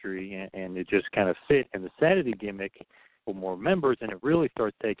chemistry, and it just kind of fit. And the Sanity gimmick for more members, and it really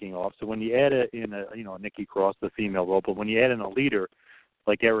starts taking off. So when you add a Nikki Cross, the female role, but when you add in a leader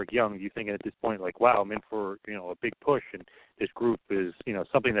like Eric Young, you think at this point, wow, I'm in for, a big push, and this group is,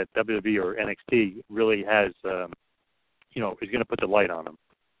 something that WWE or NXT really has, is going to put the light on them.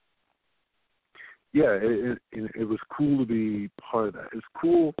 Yeah, it was cool to be part of that. It's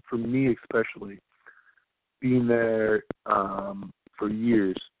cool for me, especially being there for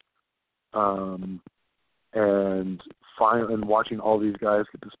years, and watching all these guys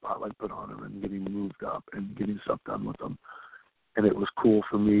get the spotlight put on them and getting moved up and getting stuff done with them. And it was cool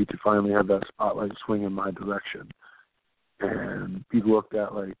for me to finally have that spotlight swing in my direction. And people looked at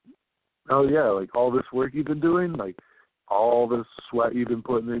oh yeah, all this work you've been doing, all this sweat you've been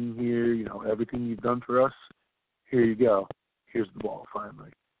putting in here, everything you've done for us, here you go. Here's the ball,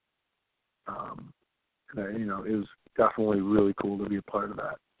 finally. And it was definitely really cool to be a part of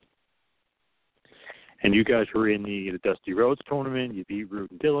that. And you guys were in the Dusty Rhodes tournament. You beat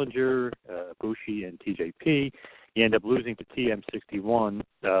Rude and Dillinger, Bushi, and TJP. You end up losing to TM61,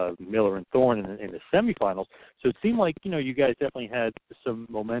 Miller and Thorne in the semifinals. So it seemed like, you guys definitely had some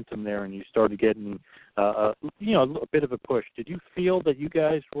momentum there, and you started getting, a bit of a push. Did you feel that you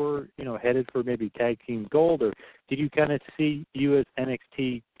guys were, headed for maybe tag team gold, or did you kind of see you as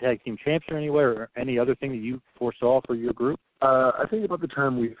NXT tag team champs or anywhere, or any other thing that you foresaw for your group? I think about the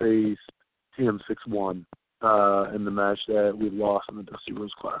time we faced TM61 in the match that we lost in the Dusty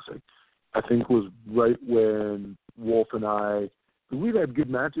Rhodes Classic. I think was right when Wolf and we'd had good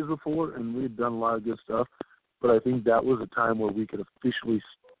matches before and we had done a lot of good stuff, but I think that was a time where we could officially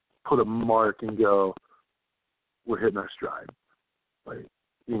put a mark and go, we're hitting our stride.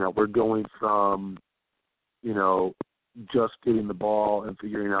 We're going from, just getting the ball and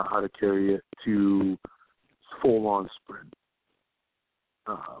figuring out how to carry it to full-on sprint.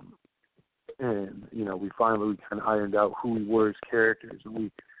 And, you know, we kind of ironed out who we were as characters, and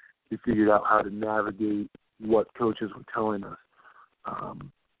we figured out how to navigate what coaches were telling us.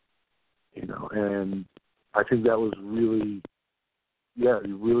 You know, and I think that was really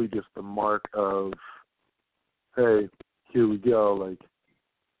just the mark of, hey, here we go, like,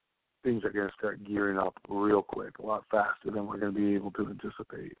 things are going to start gearing up real quick, a lot faster than we're going to be able to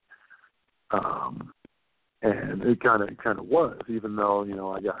anticipate. And it kind of was, even though, you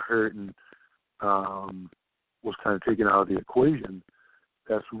know, I got hurt and was kind of taken out of the equation.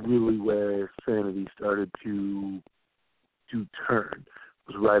 That's really where sanity started to turn.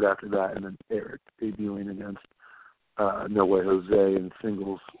 It was right after that, and then Eric debuting against No Way Jose in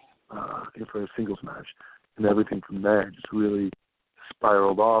singles for a singles match, and everything from there just really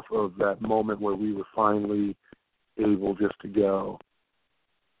spiraled off of that moment where we were finally able just to go,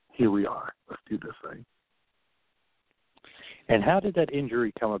 here we are, let's do this thing. And how did that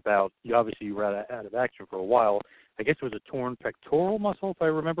injury come about? You obviously were out of action for a while. I guess it was a torn pectoral muscle, if I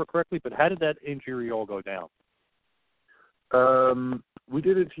remember correctly, but how did that injury all go down? We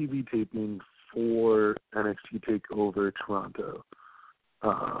did a TV taping for NXT TakeOver Toronto,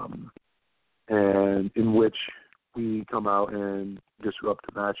 and in which we come out and disrupt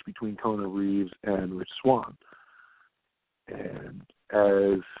the match between Kona Reeves and Rich Swann. And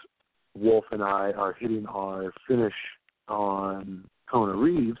as Wolf and I are hitting our finish on Kona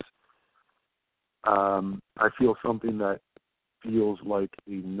Reeves, I feel something that feels like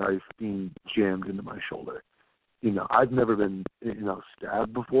a knife being jammed into my shoulder. You know, I've never been, you know,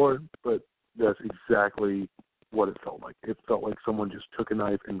 stabbed before, but that's exactly what it felt like. It felt like someone just took a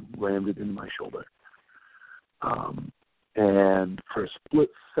knife and rammed it into my shoulder. And for a split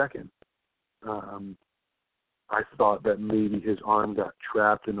second, I thought that maybe his arm got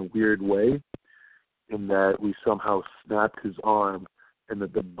trapped in a weird way, and that we somehow snapped his arm and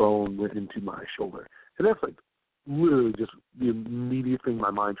that the bone went into my shoulder. And that's like literally just the immediate thing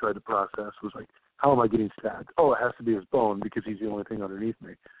my mind tried to process was like, how am I getting stabbed? Oh, it has to be his bone because he's the only thing underneath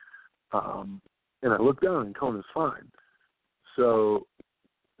me. And I looked down and Kona's fine. So,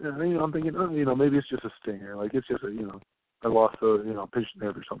 you know, I'm thinking, oh, you know, maybe it's just a stinger. Like, it's just a, you know, I lost a, you know, pinched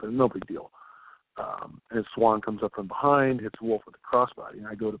nerve or something. No big deal. And Swann comes up from behind, hits Wolf with a crossbody, and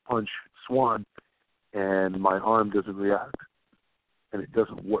I go to punch Swann, and my arm doesn't react, and it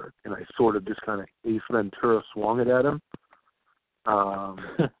doesn't work. And I sort of just kind of Ace Ventura swung it at him,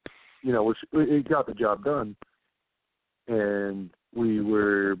 you know, which it got the job done. And we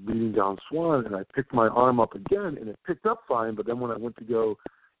were beating down Swann, and I picked my arm up again, and it picked up fine. But then when I went to go,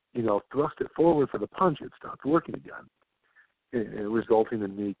 you know, thrust it forward for the punch, it stopped working again. It resulting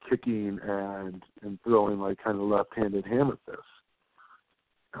in me kicking and throwing like kind of left-handed hammer fists.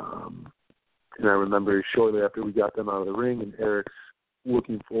 And I remember shortly after we got them out of the ring and Eric's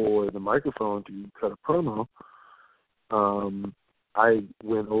looking for the microphone to cut a promo, I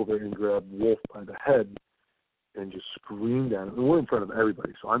went over and grabbed Wolf by the head and just screamed at him. And we're in front of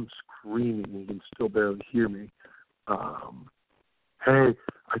everybody, so I'm screaming and he can still barely hear me. Hey,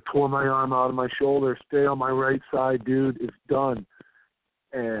 I tore my arm out of my shoulder. Stay on my right side, dude. It's done.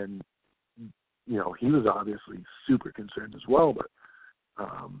 And, you know, he was obviously super concerned as well. But,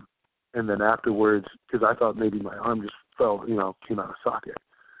 and then afterwards, because I thought maybe my arm just fell, you know, came out of socket.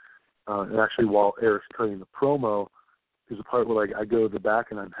 And actually, while Eric's cutting the promo, there's a part where, like, I go to the back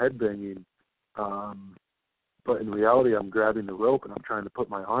and I'm headbanging. But in reality, I'm grabbing the rope and I'm trying to put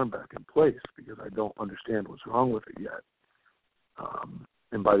my arm back in place because I don't understand what's wrong with it yet.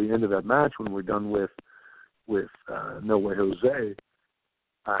 And by the end of that match, when we're done with No Way Jose,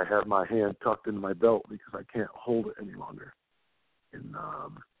 I have my hand tucked into my belt because I can't hold it any longer. And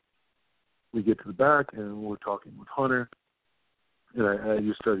we get to the back, and we're talking with Hunter, and I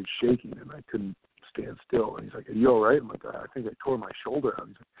just started shaking, and I couldn't stand still. And he's like, "Are you all right?" I'm like, "I think I tore my shoulder out."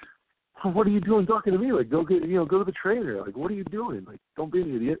 He's like, "What are you doing talking to me? Like, go get, you know, go to the trainer. Like, what are you doing? Like, don't be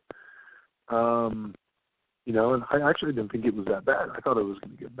an idiot." You know, and I actually didn't think it was that bad. I thought it was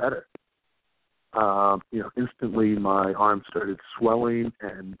going to get better. You know, instantly my arm started swelling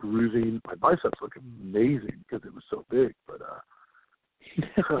and bruising. My biceps looked amazing because it was so big. But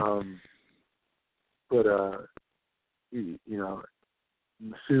you know,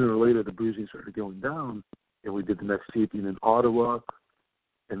 sooner or later the bruising started going down, and we did the next taping in Ottawa,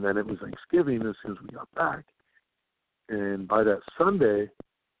 and then it was Thanksgiving as soon as we got back. And by that Sunday,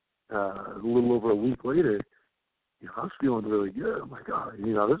 a little over a week later, you know, I was feeling really good. I'm like, oh,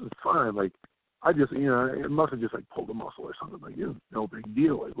 you know, this is fine. Like, I just, you know, it must have just, like, pulled a muscle or something. Like, no big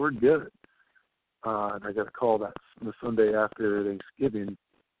deal. Like, we're good. And I got a call that the Sunday after Thanksgiving.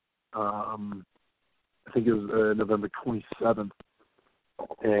 I think it was November 27th.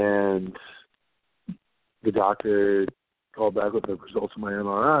 And the doctor called back with the results of my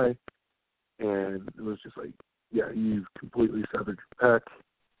MRI, and it was just like, yeah, you've completely severed your pec.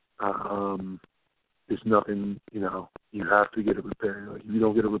 There's nothing, you have to get it repaired. Like, if you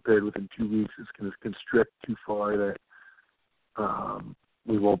don't get it repaired within 2 weeks, it's going to constrict too far that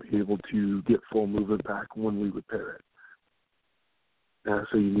we won't be able to get full movement back when we repair it.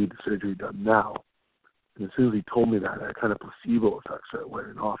 So you need the surgery done now. And as soon as he told me that kind of placebo effect started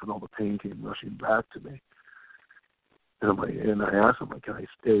wearing off, and all the pain came rushing back to me. And I asked him, can I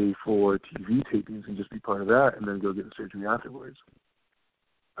stay for TV tapings and just be part of that, and then go get the surgery afterwards?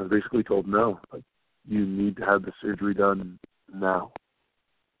 I was basically told no. Like, you need to have the surgery done now.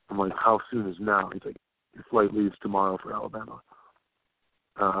 I'm like, how soon is now? He's like, your flight leaves tomorrow for Alabama.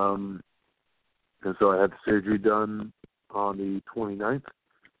 And so I had the surgery done on the 29th,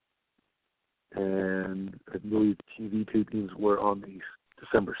 and I believe TV tapings were on the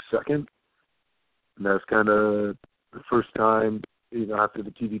December 2nd, and that's kind of the first time, after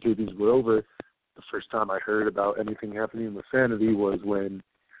the TV tapings were over, the first time I heard about anything happening with Sanity was when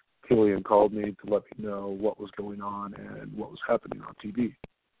Killian called me to let me know what was going on and what was happening on TV.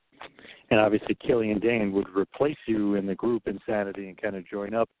 And obviously Killian Dain would replace you in the group Insanity and kind of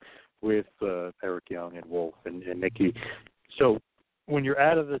join up with Eric Young and Wolf and Nikki. So when you're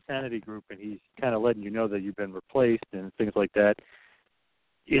out of the Sanity group and he's kind of letting you know that you've been replaced and things like that,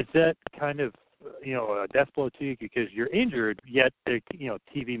 is that kind of, a death blow to you because you're injured, yet,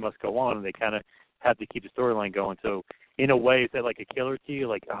 TV must go on and they kind of have to keep the storyline going. So in a way, is that like a killer to you?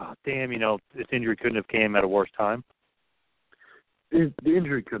 Like, oh, damn, this injury couldn't have came at a worse time? The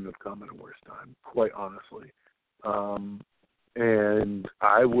injury couldn't have come at a worse time, quite honestly. And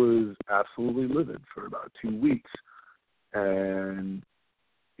I was absolutely livid for about 2 weeks. And,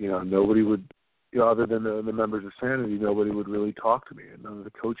 nobody would, other than the members of Sanity, nobody would really talk to me. And none of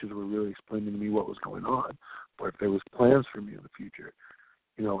the coaches were really explaining to me what was going on or if there was plans for me in the future.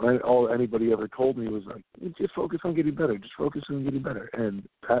 All anybody ever told me was like, just focus on getting better. Just focus on getting better. And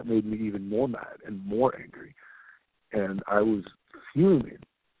that made me even more mad and more angry. And I was fuming.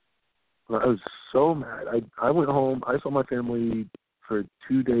 I was so mad. I went home. I saw my family for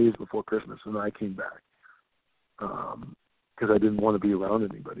 2 days before Christmas, and I came back because I didn't want to be around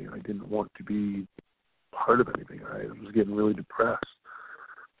anybody, and I didn't want to be part of anything. I was getting really depressed.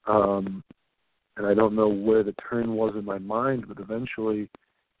 And I don't know where the turn was in my mind, but eventually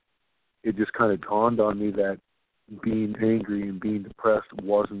it just kind of dawned on me that being angry and being depressed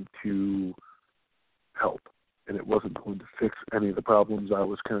wasn't to help, and it wasn't going to fix any of the problems I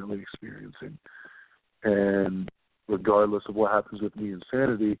was currently experiencing. And regardless of what happens with me in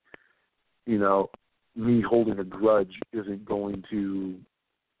Sanity, me holding a grudge isn't going to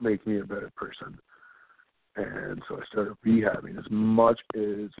make me a better person. And so I started rehabbing as much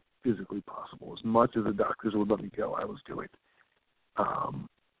as physically possible, as much as the doctors would let me go, I was doing.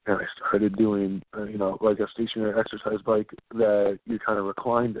 And I started doing, like a stationary exercise bike that you kind of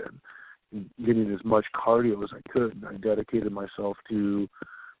reclined in, and getting as much cardio as I could. And I dedicated myself to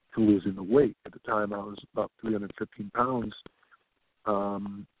losing the weight. At the time, I was about 315 pounds.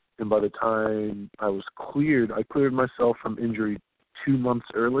 And by the time I was cleared, I cleared myself from injury 2 months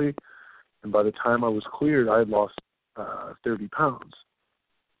early. And by the time I was cleared, I had lost 30 pounds.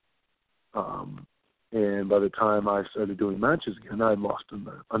 And by the time I started doing matches again, I had lost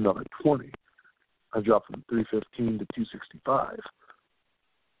another 20. I dropped from 315 to 265.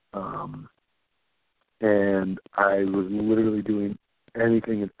 And I was literally doing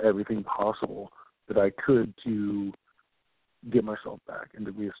anything and everything possible that I could to get myself back and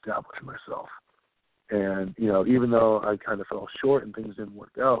to reestablish myself. And, even though I kind of fell short and things didn't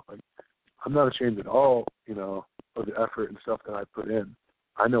work out, I'm not ashamed at all, of the effort and stuff that I put in.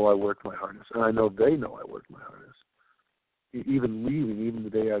 I know I worked my hardest, and I know they know I worked my hardest. Even the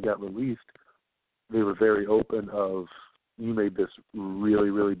day I got released, they were very open of, you made this really,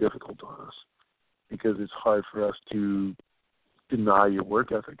 really difficult on us because it's hard for us to deny your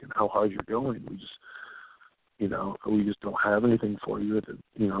work ethic and how hard you're going. We just don't have anything for you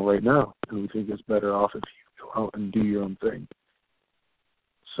right now, and we think it's better off if you go out and do your own thing.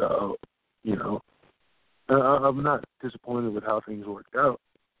 So, I'm not disappointed with how things worked out,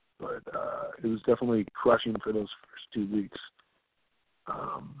 but it was definitely crushing for those first 2 weeks.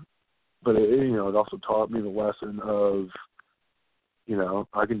 But it also taught me the lesson of,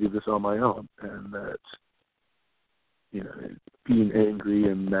 I can do this on my own, and that, being angry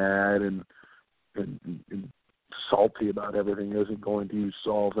and mad and salty about everything isn't going to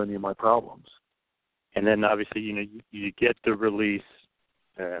solve any of my problems. And then obviously, you get the release.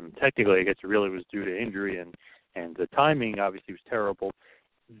 Technically, I guess it really was due to injury, and the timing obviously was terrible.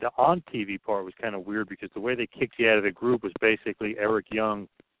 the on-TV part was kind of weird because the way they kicked you out of the group was basically Eric Young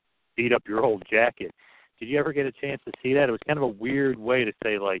beat up your old jacket. Did you ever get a chance to see that? It was kind of a weird way to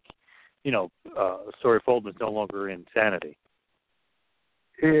say, like, Story Foldman's no longer in Sanity.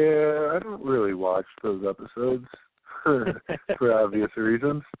 Yeah, I don't really watch those episodes for obvious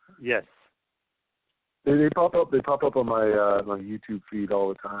reasons. Yes. They pop up. They pop up on my YouTube feed all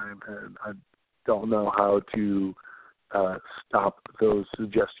the time, and I don't know how to stop those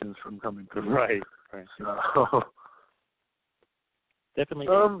suggestions from coming through. Right. So,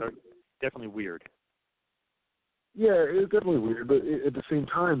 definitely weird. Yeah, it was definitely weird, but at the same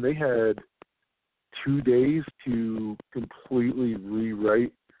time, they had 2 days to completely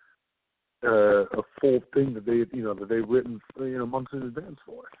rewrite a full thing that they'd written months in advance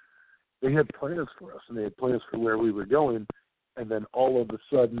for. They had plans for us, and they had plans for where we were going, and then all of a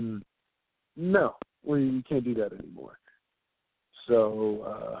sudden, no, we can't do that anymore.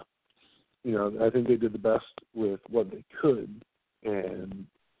 So, I think they did the best with what they could, and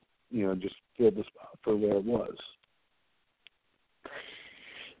just filled the spot for where it was.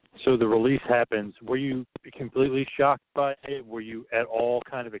 So the release happens. Were you completely shocked by it? Were you at all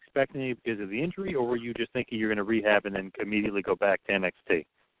kind of expecting it because of the injury, or were you just thinking you're going to rehab and then immediately go back to NXT?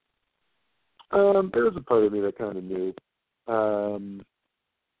 There was a part of me that kind of knew.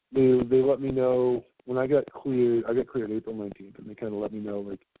 They let me know when I got cleared. I got cleared April 19th, and they kind of let me know,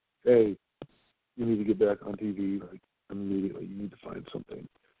 like, hey, you need to get back on TV, like, immediately. You need to find something.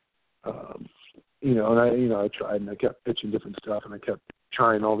 And I tried, and I kept pitching different stuff, and I kept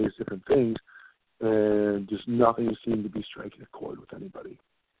trying all these different things, and just nothing seemed to be striking a chord with anybody.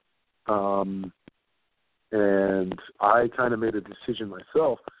 And I kind of made a decision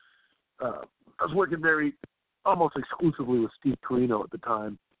myself. I was working almost exclusively with Steve Corino at the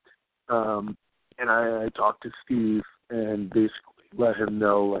time, and I talked to Steve and basically let him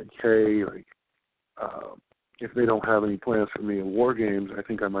know, like, hey, like, if they don't have any plans for me at War Games, I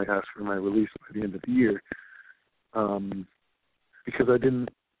think I might ask for my release by the end of the year. Because I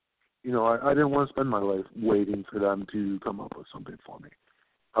didn't want to spend my life waiting for them to come up with something for me.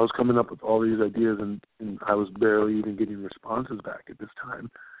 I was coming up with all these ideas, and I was barely even getting responses back at this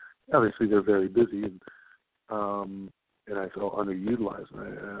time. Obviously, they're very busy, and I felt underutilized,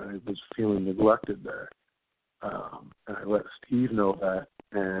 and I was feeling neglected there. And I let Steve know that,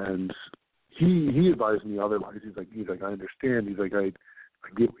 and he advised me otherwise. He's like, I understand. He's like, I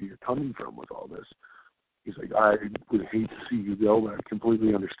get where you're coming from with all this. He's like, I would hate to see you go, but I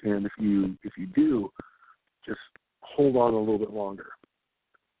completely understand if you do, just hold on a little bit longer.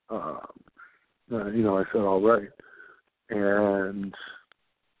 I said, all right. And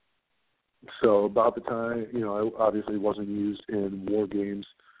so about the time, I obviously wasn't used in War Games.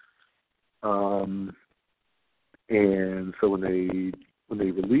 And so when they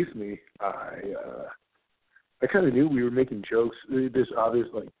released me, I kind of knew we were making jokes. This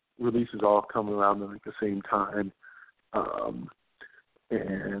obvious, like, releases all come around at like the same time,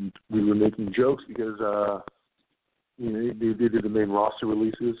 and we were making jokes because they did the main roster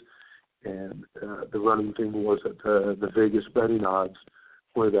releases, and the running thing was that the Vegas betting odds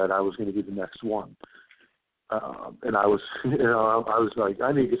were that I was going to be the next one, and I was I was like,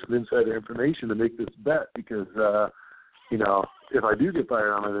 I need to get some insider information to make this bet because if I do get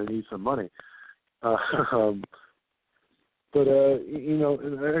fired, I'm going to need some money. But, I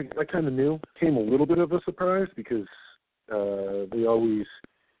kind of knew. Came a little bit of a surprise because they always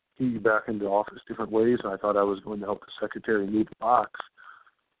get you back into office different ways. And I thought I was going to help the secretary move the box.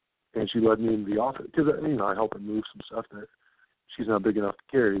 And she led me into the office because, I help her move some stuff that she's not big enough to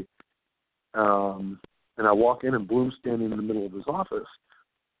carry. And I walk in and Bloom's standing in the middle of his office.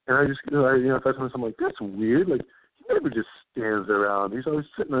 And I just, I thought to myself, I'm like, that's weird. Like, he never just stands around. He's always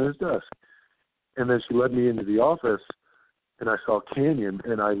sitting on his desk. And then she led me into the office. And I saw Canyon,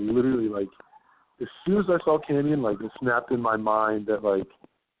 and I literally, like, as soon as I saw Canyon, like, it snapped in my mind that, like,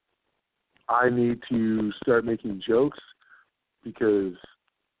 I need to start making jokes because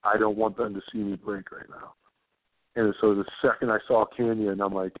I don't want them to see me break right now. And so the second I saw Canyon,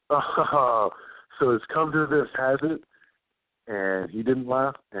 I'm like, oh, so it's come to this, has it? And he didn't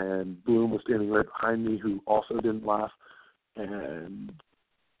laugh, and Bloom was standing right behind me who also didn't laugh. And,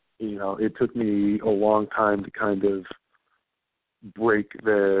 it took me a long time to kind of break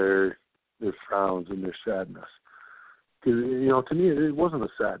their frowns and their sadness. Because, to me, it wasn't a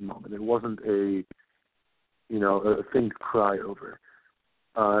sad moment. It wasn't a thing to cry over.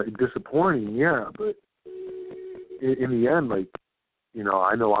 Disappointing, yeah, but in the end, like,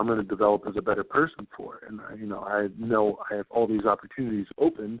 I know I'm going to develop as a better person for it. And, I know I have all these opportunities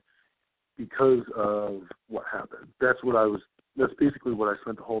open because of what happened. That's what I was that's basically what I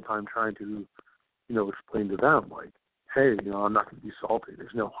spent the whole time trying to, explain to them. Like, hey, I'm not going to be salty.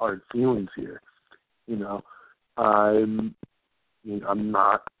 There's no hard feelings here. I'm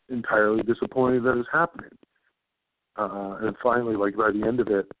not entirely disappointed that it's happening. And finally, like by the end of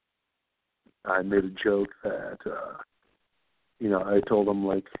it, I made a joke that, I told them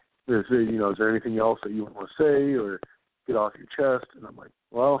like, is there anything else that you want to say or get off your chest? And I'm like,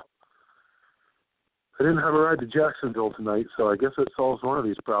 well, I didn't have a ride to Jacksonville tonight, so I guess it solves one of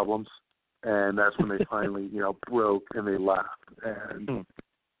these problems. And that's when they finally, broke and they laughed. And,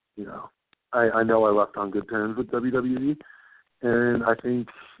 I know I left on good terms with WWE. And I think,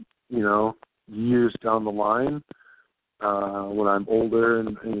 years down the line, when I'm older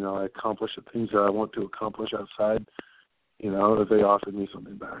and, I accomplish the things that I want to accomplish outside, if they offered me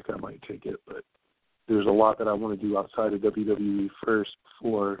something back, I might take it. But there's a lot that I want to do outside of WWE first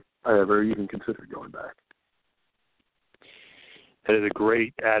before I ever even consider going back. That is a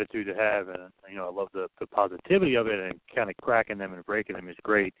great attitude to have, and I love the positivity of it, and kind of cracking them and breaking them is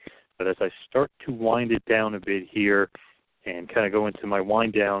great. But as I start to wind it down a bit here and kind of go into my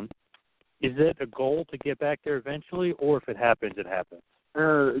wind down, is it a goal to get back there eventually, or if it happens, it happens?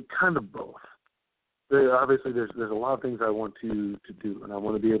 Kind of both. Obviously, there's a lot of things I want to do, and I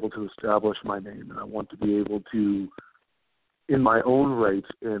want to be able to establish my name, and I want to be able to, in my own rights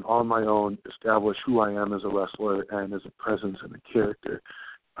and on my own, establish who I am as a wrestler and as a presence and a character.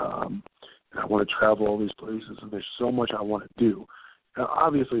 And I want to travel all these places, and there's so much I want to do. Now,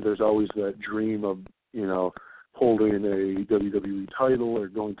 obviously, there's always that dream of, holding a WWE title or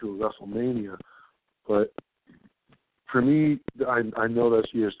going to a WrestleMania, but for me, I know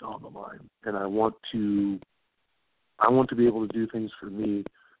that's years down the line, and I want to be able to do things for me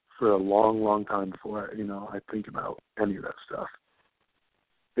for a long, long time before I think about any of that stuff.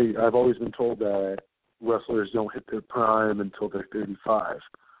 I've always been told that wrestlers don't hit their prime until they're 35.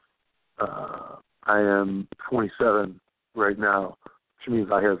 I am 27 right now, which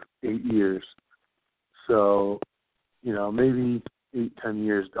means I have 8 years. So, maybe 8-10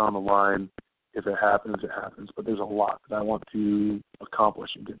 years down the line, if it happens, it happens. But there's a lot that I want to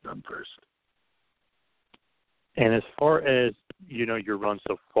accomplish and get done first. And as far as, your run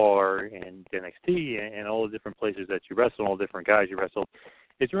so far in NXT and all the different places that you wrestle, all the different guys you wrestle,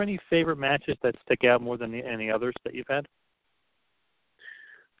 is there any favorite matches that stick out more than any others that you've had?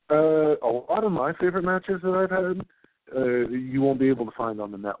 A lot of my favorite matches that I've had, you won't be able to find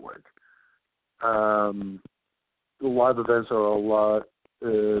on the network. The live events are a lot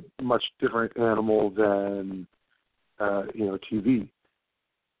much different animal than TV,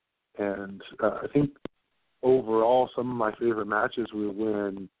 and I think overall some of my favorite matches were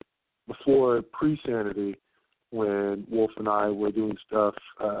when before pre-Sanity, when Wolf and I were doing stuff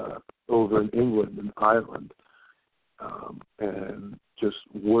over in England and Ireland, and just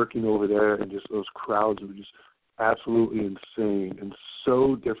working over there, and just those crowds were just absolutely insane and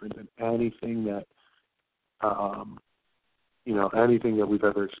so different than anything that anything that we've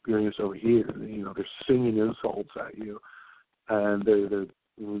ever experienced over here. They're singing insults at you, and they're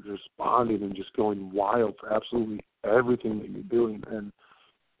responding and just going wild for absolutely everything that you're doing. And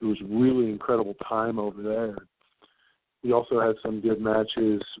it was really incredible time over there. We also had some good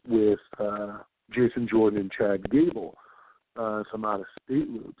matches with Jason Jordan and Chad Gable, some out-of-state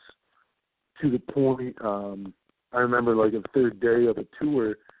loops, to the point, I remember like the third day of a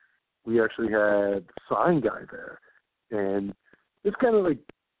tour, we actually had Sign Guy there. And it's kind of like,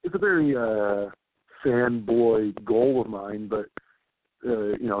 it's a very fanboy goal of mine, but,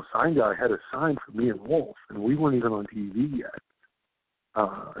 Sign Guy had a sign for me and Wolf, and we weren't even on TV yet.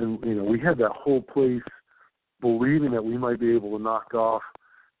 And we had that whole place believing that we might be able to knock off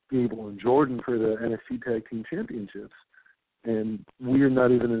Gable and Jordan for the NXT Tag Team Championships. And we are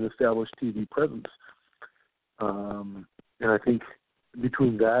not even an established TV presence. And I think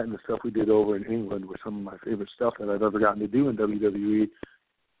between that and the stuff we did over in England was some of my favorite stuff that I've ever gotten to do in WWE.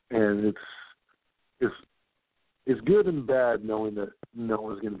 And it's good and bad knowing that no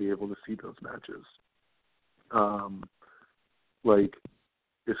one's going to be able to see those matches.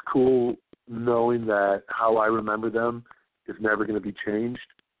 It's cool knowing that how I remember them is never going to be changed.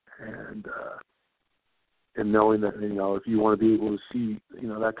 And knowing that, if you want to be able to see,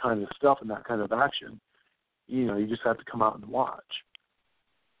 that kind of stuff and that kind of action, you just have to come out and watch.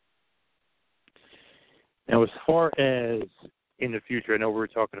 Now, as far as in the future, I know we were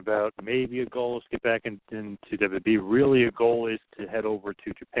talking about maybe a goal is to get back into WWE. Really, a goal is to head over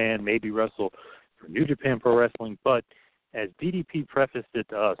to Japan, maybe wrestle for New Japan Pro Wrestling. But as DDP prefaced it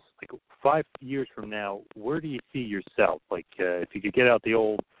to us, 5 years from now, where do you see yourself? If you could get out the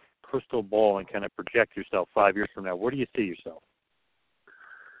old crystal ball and kind of project yourself 5 years from now, where do you see yourself?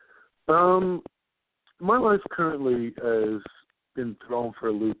 My life currently has been thrown for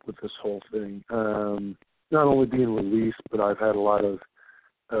a loop with this whole thing. Not only being released, but I've had a lot of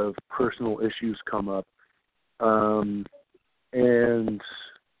personal issues come up. And,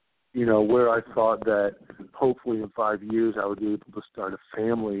 you know, where I thought that hopefully in 5 years I would be able to start a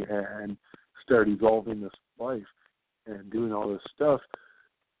family and start evolving this life and doing all this stuff,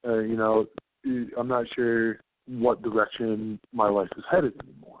 you know, I'm not sure what direction my life is headed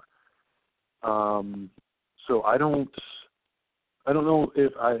anymore. So I don't know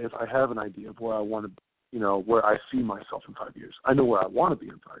if I have an idea of where I want to, you know, where I see myself in 5 years. I know where I want to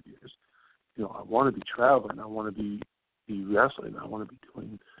be in 5 years. You know, I want to be traveling. I want to be wrestling. I want to be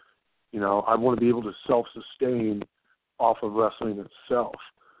doing, you know, I want to be able to self-sustain off of wrestling itself,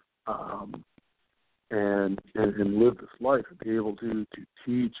 and live this life and be able to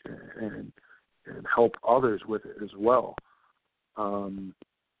teach and help others with it as well. You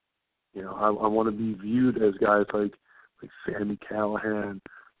know, I want to be viewed as guys like Sami Callihan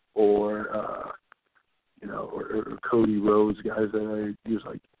or you know, or Cody Rhodes, guys that are just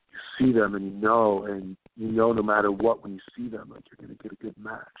like, you see them and you know no matter what, when you see them, like, you're going to get a good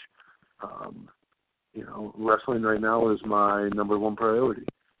match. You know, wrestling right now is my number one priority,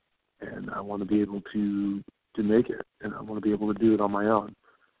 and I want to be able to make it, and I want to be able to do it on my own.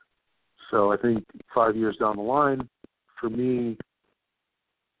 So I think 5 years down the line, for me,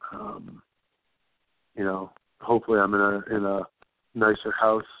 you know, hopefully I'm in a nicer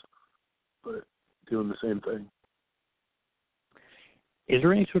house, but doing the same thing. Is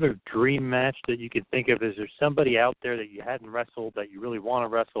there any sort of dream match that you can think of? Is there somebody out there that you hadn't wrestled that you really want to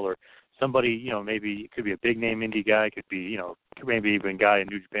wrestle, or somebody, you know, maybe it could be a big name indie guy, could be, you know, maybe even a guy in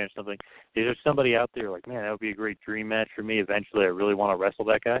New Japan or something. Is there somebody out there like, man, that would be a great dream match for me? Eventually, I really want to wrestle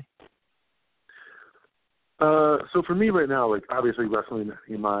that guy. So for me right now, like, obviously wrestling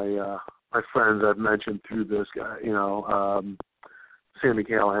my friends I've mentioned through this guy, you know, Sami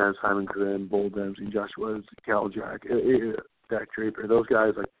Callihan, Simon Grin, Bull Dempsey, Joshua Cal Jack, Dak Draper, those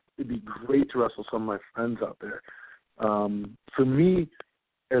guys, like, it'd be great to wrestle some of my friends out there. For me,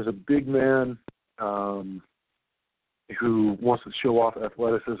 as a big man who wants to show off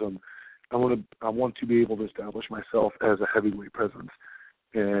athleticism, I want to be able to establish myself as a heavyweight presence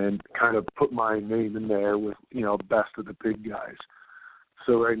and kind of put my name in there with, you know, best of the big guys.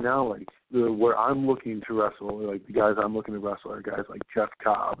 So right now, like, where I'm looking to wrestle, like, the guys I'm looking to wrestle are guys like Jeff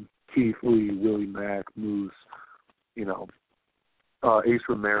Cobb, Keith Lee, Willie Mack, Moose, you know, Ace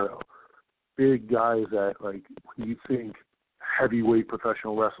Romero. Big guys that, like, when you think heavyweight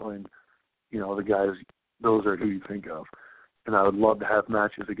professional wrestling, you know, the guys, those are who you think of. And I would love to have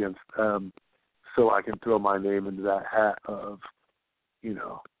matches against them so I can throw my name into that hat of, you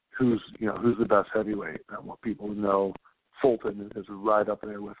know, who's the best heavyweight. I want people to know Fulton is right up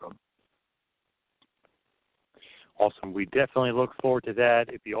there with them. Awesome. We definitely look forward to that.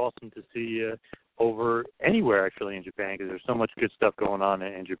 It'd be awesome to see you over anywhere, actually, in Japan, because there's so much good stuff going on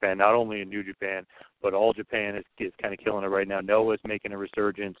in Japan, not only in New Japan, but all Japan is kind of killing it right now. Noah's making a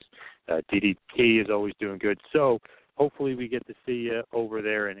resurgence. DDT is always doing good. So hopefully we get to see you over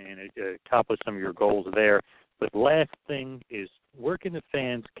there and accomplish some of your goals there. But last thing is, where can the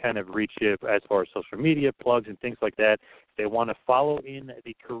fans kind of reach you as far as social media, plugs, and things like that, if they want to follow in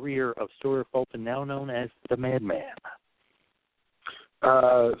the career of Sawyer Fulton, now known as the Madman?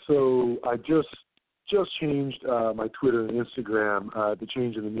 So I just changed my Twitter and Instagram to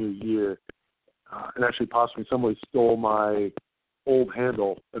change in the new year. And actually, possibly somebody stole my old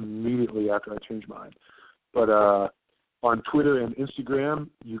handle immediately after I changed mine. But on Twitter and Instagram,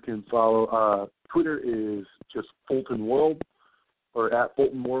 you can follow. Twitter is just Fulton World, or at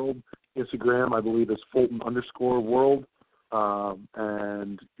Fulton World. Instagram, I believe, is Fulton_World.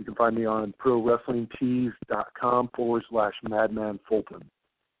 And you can find me on ProWrestlingTees.com/Madman Fulton.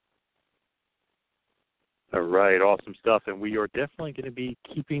 All right, awesome stuff. And we are definitely going to be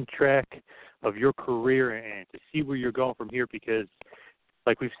keeping track of your career and to see where you're going from here, because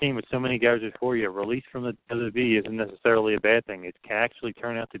like we've seen with so many guys before you, release from the WWE isn't necessarily a bad thing. It can actually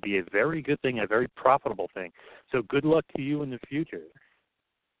turn out to be a very good thing, a very profitable thing. So good luck to you in the future.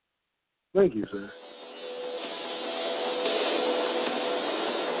 Thank you, sir.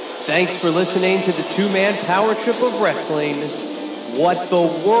 Thanks for listening to the two-man power trip of wrestling. What the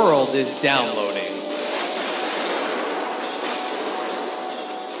world is downloading.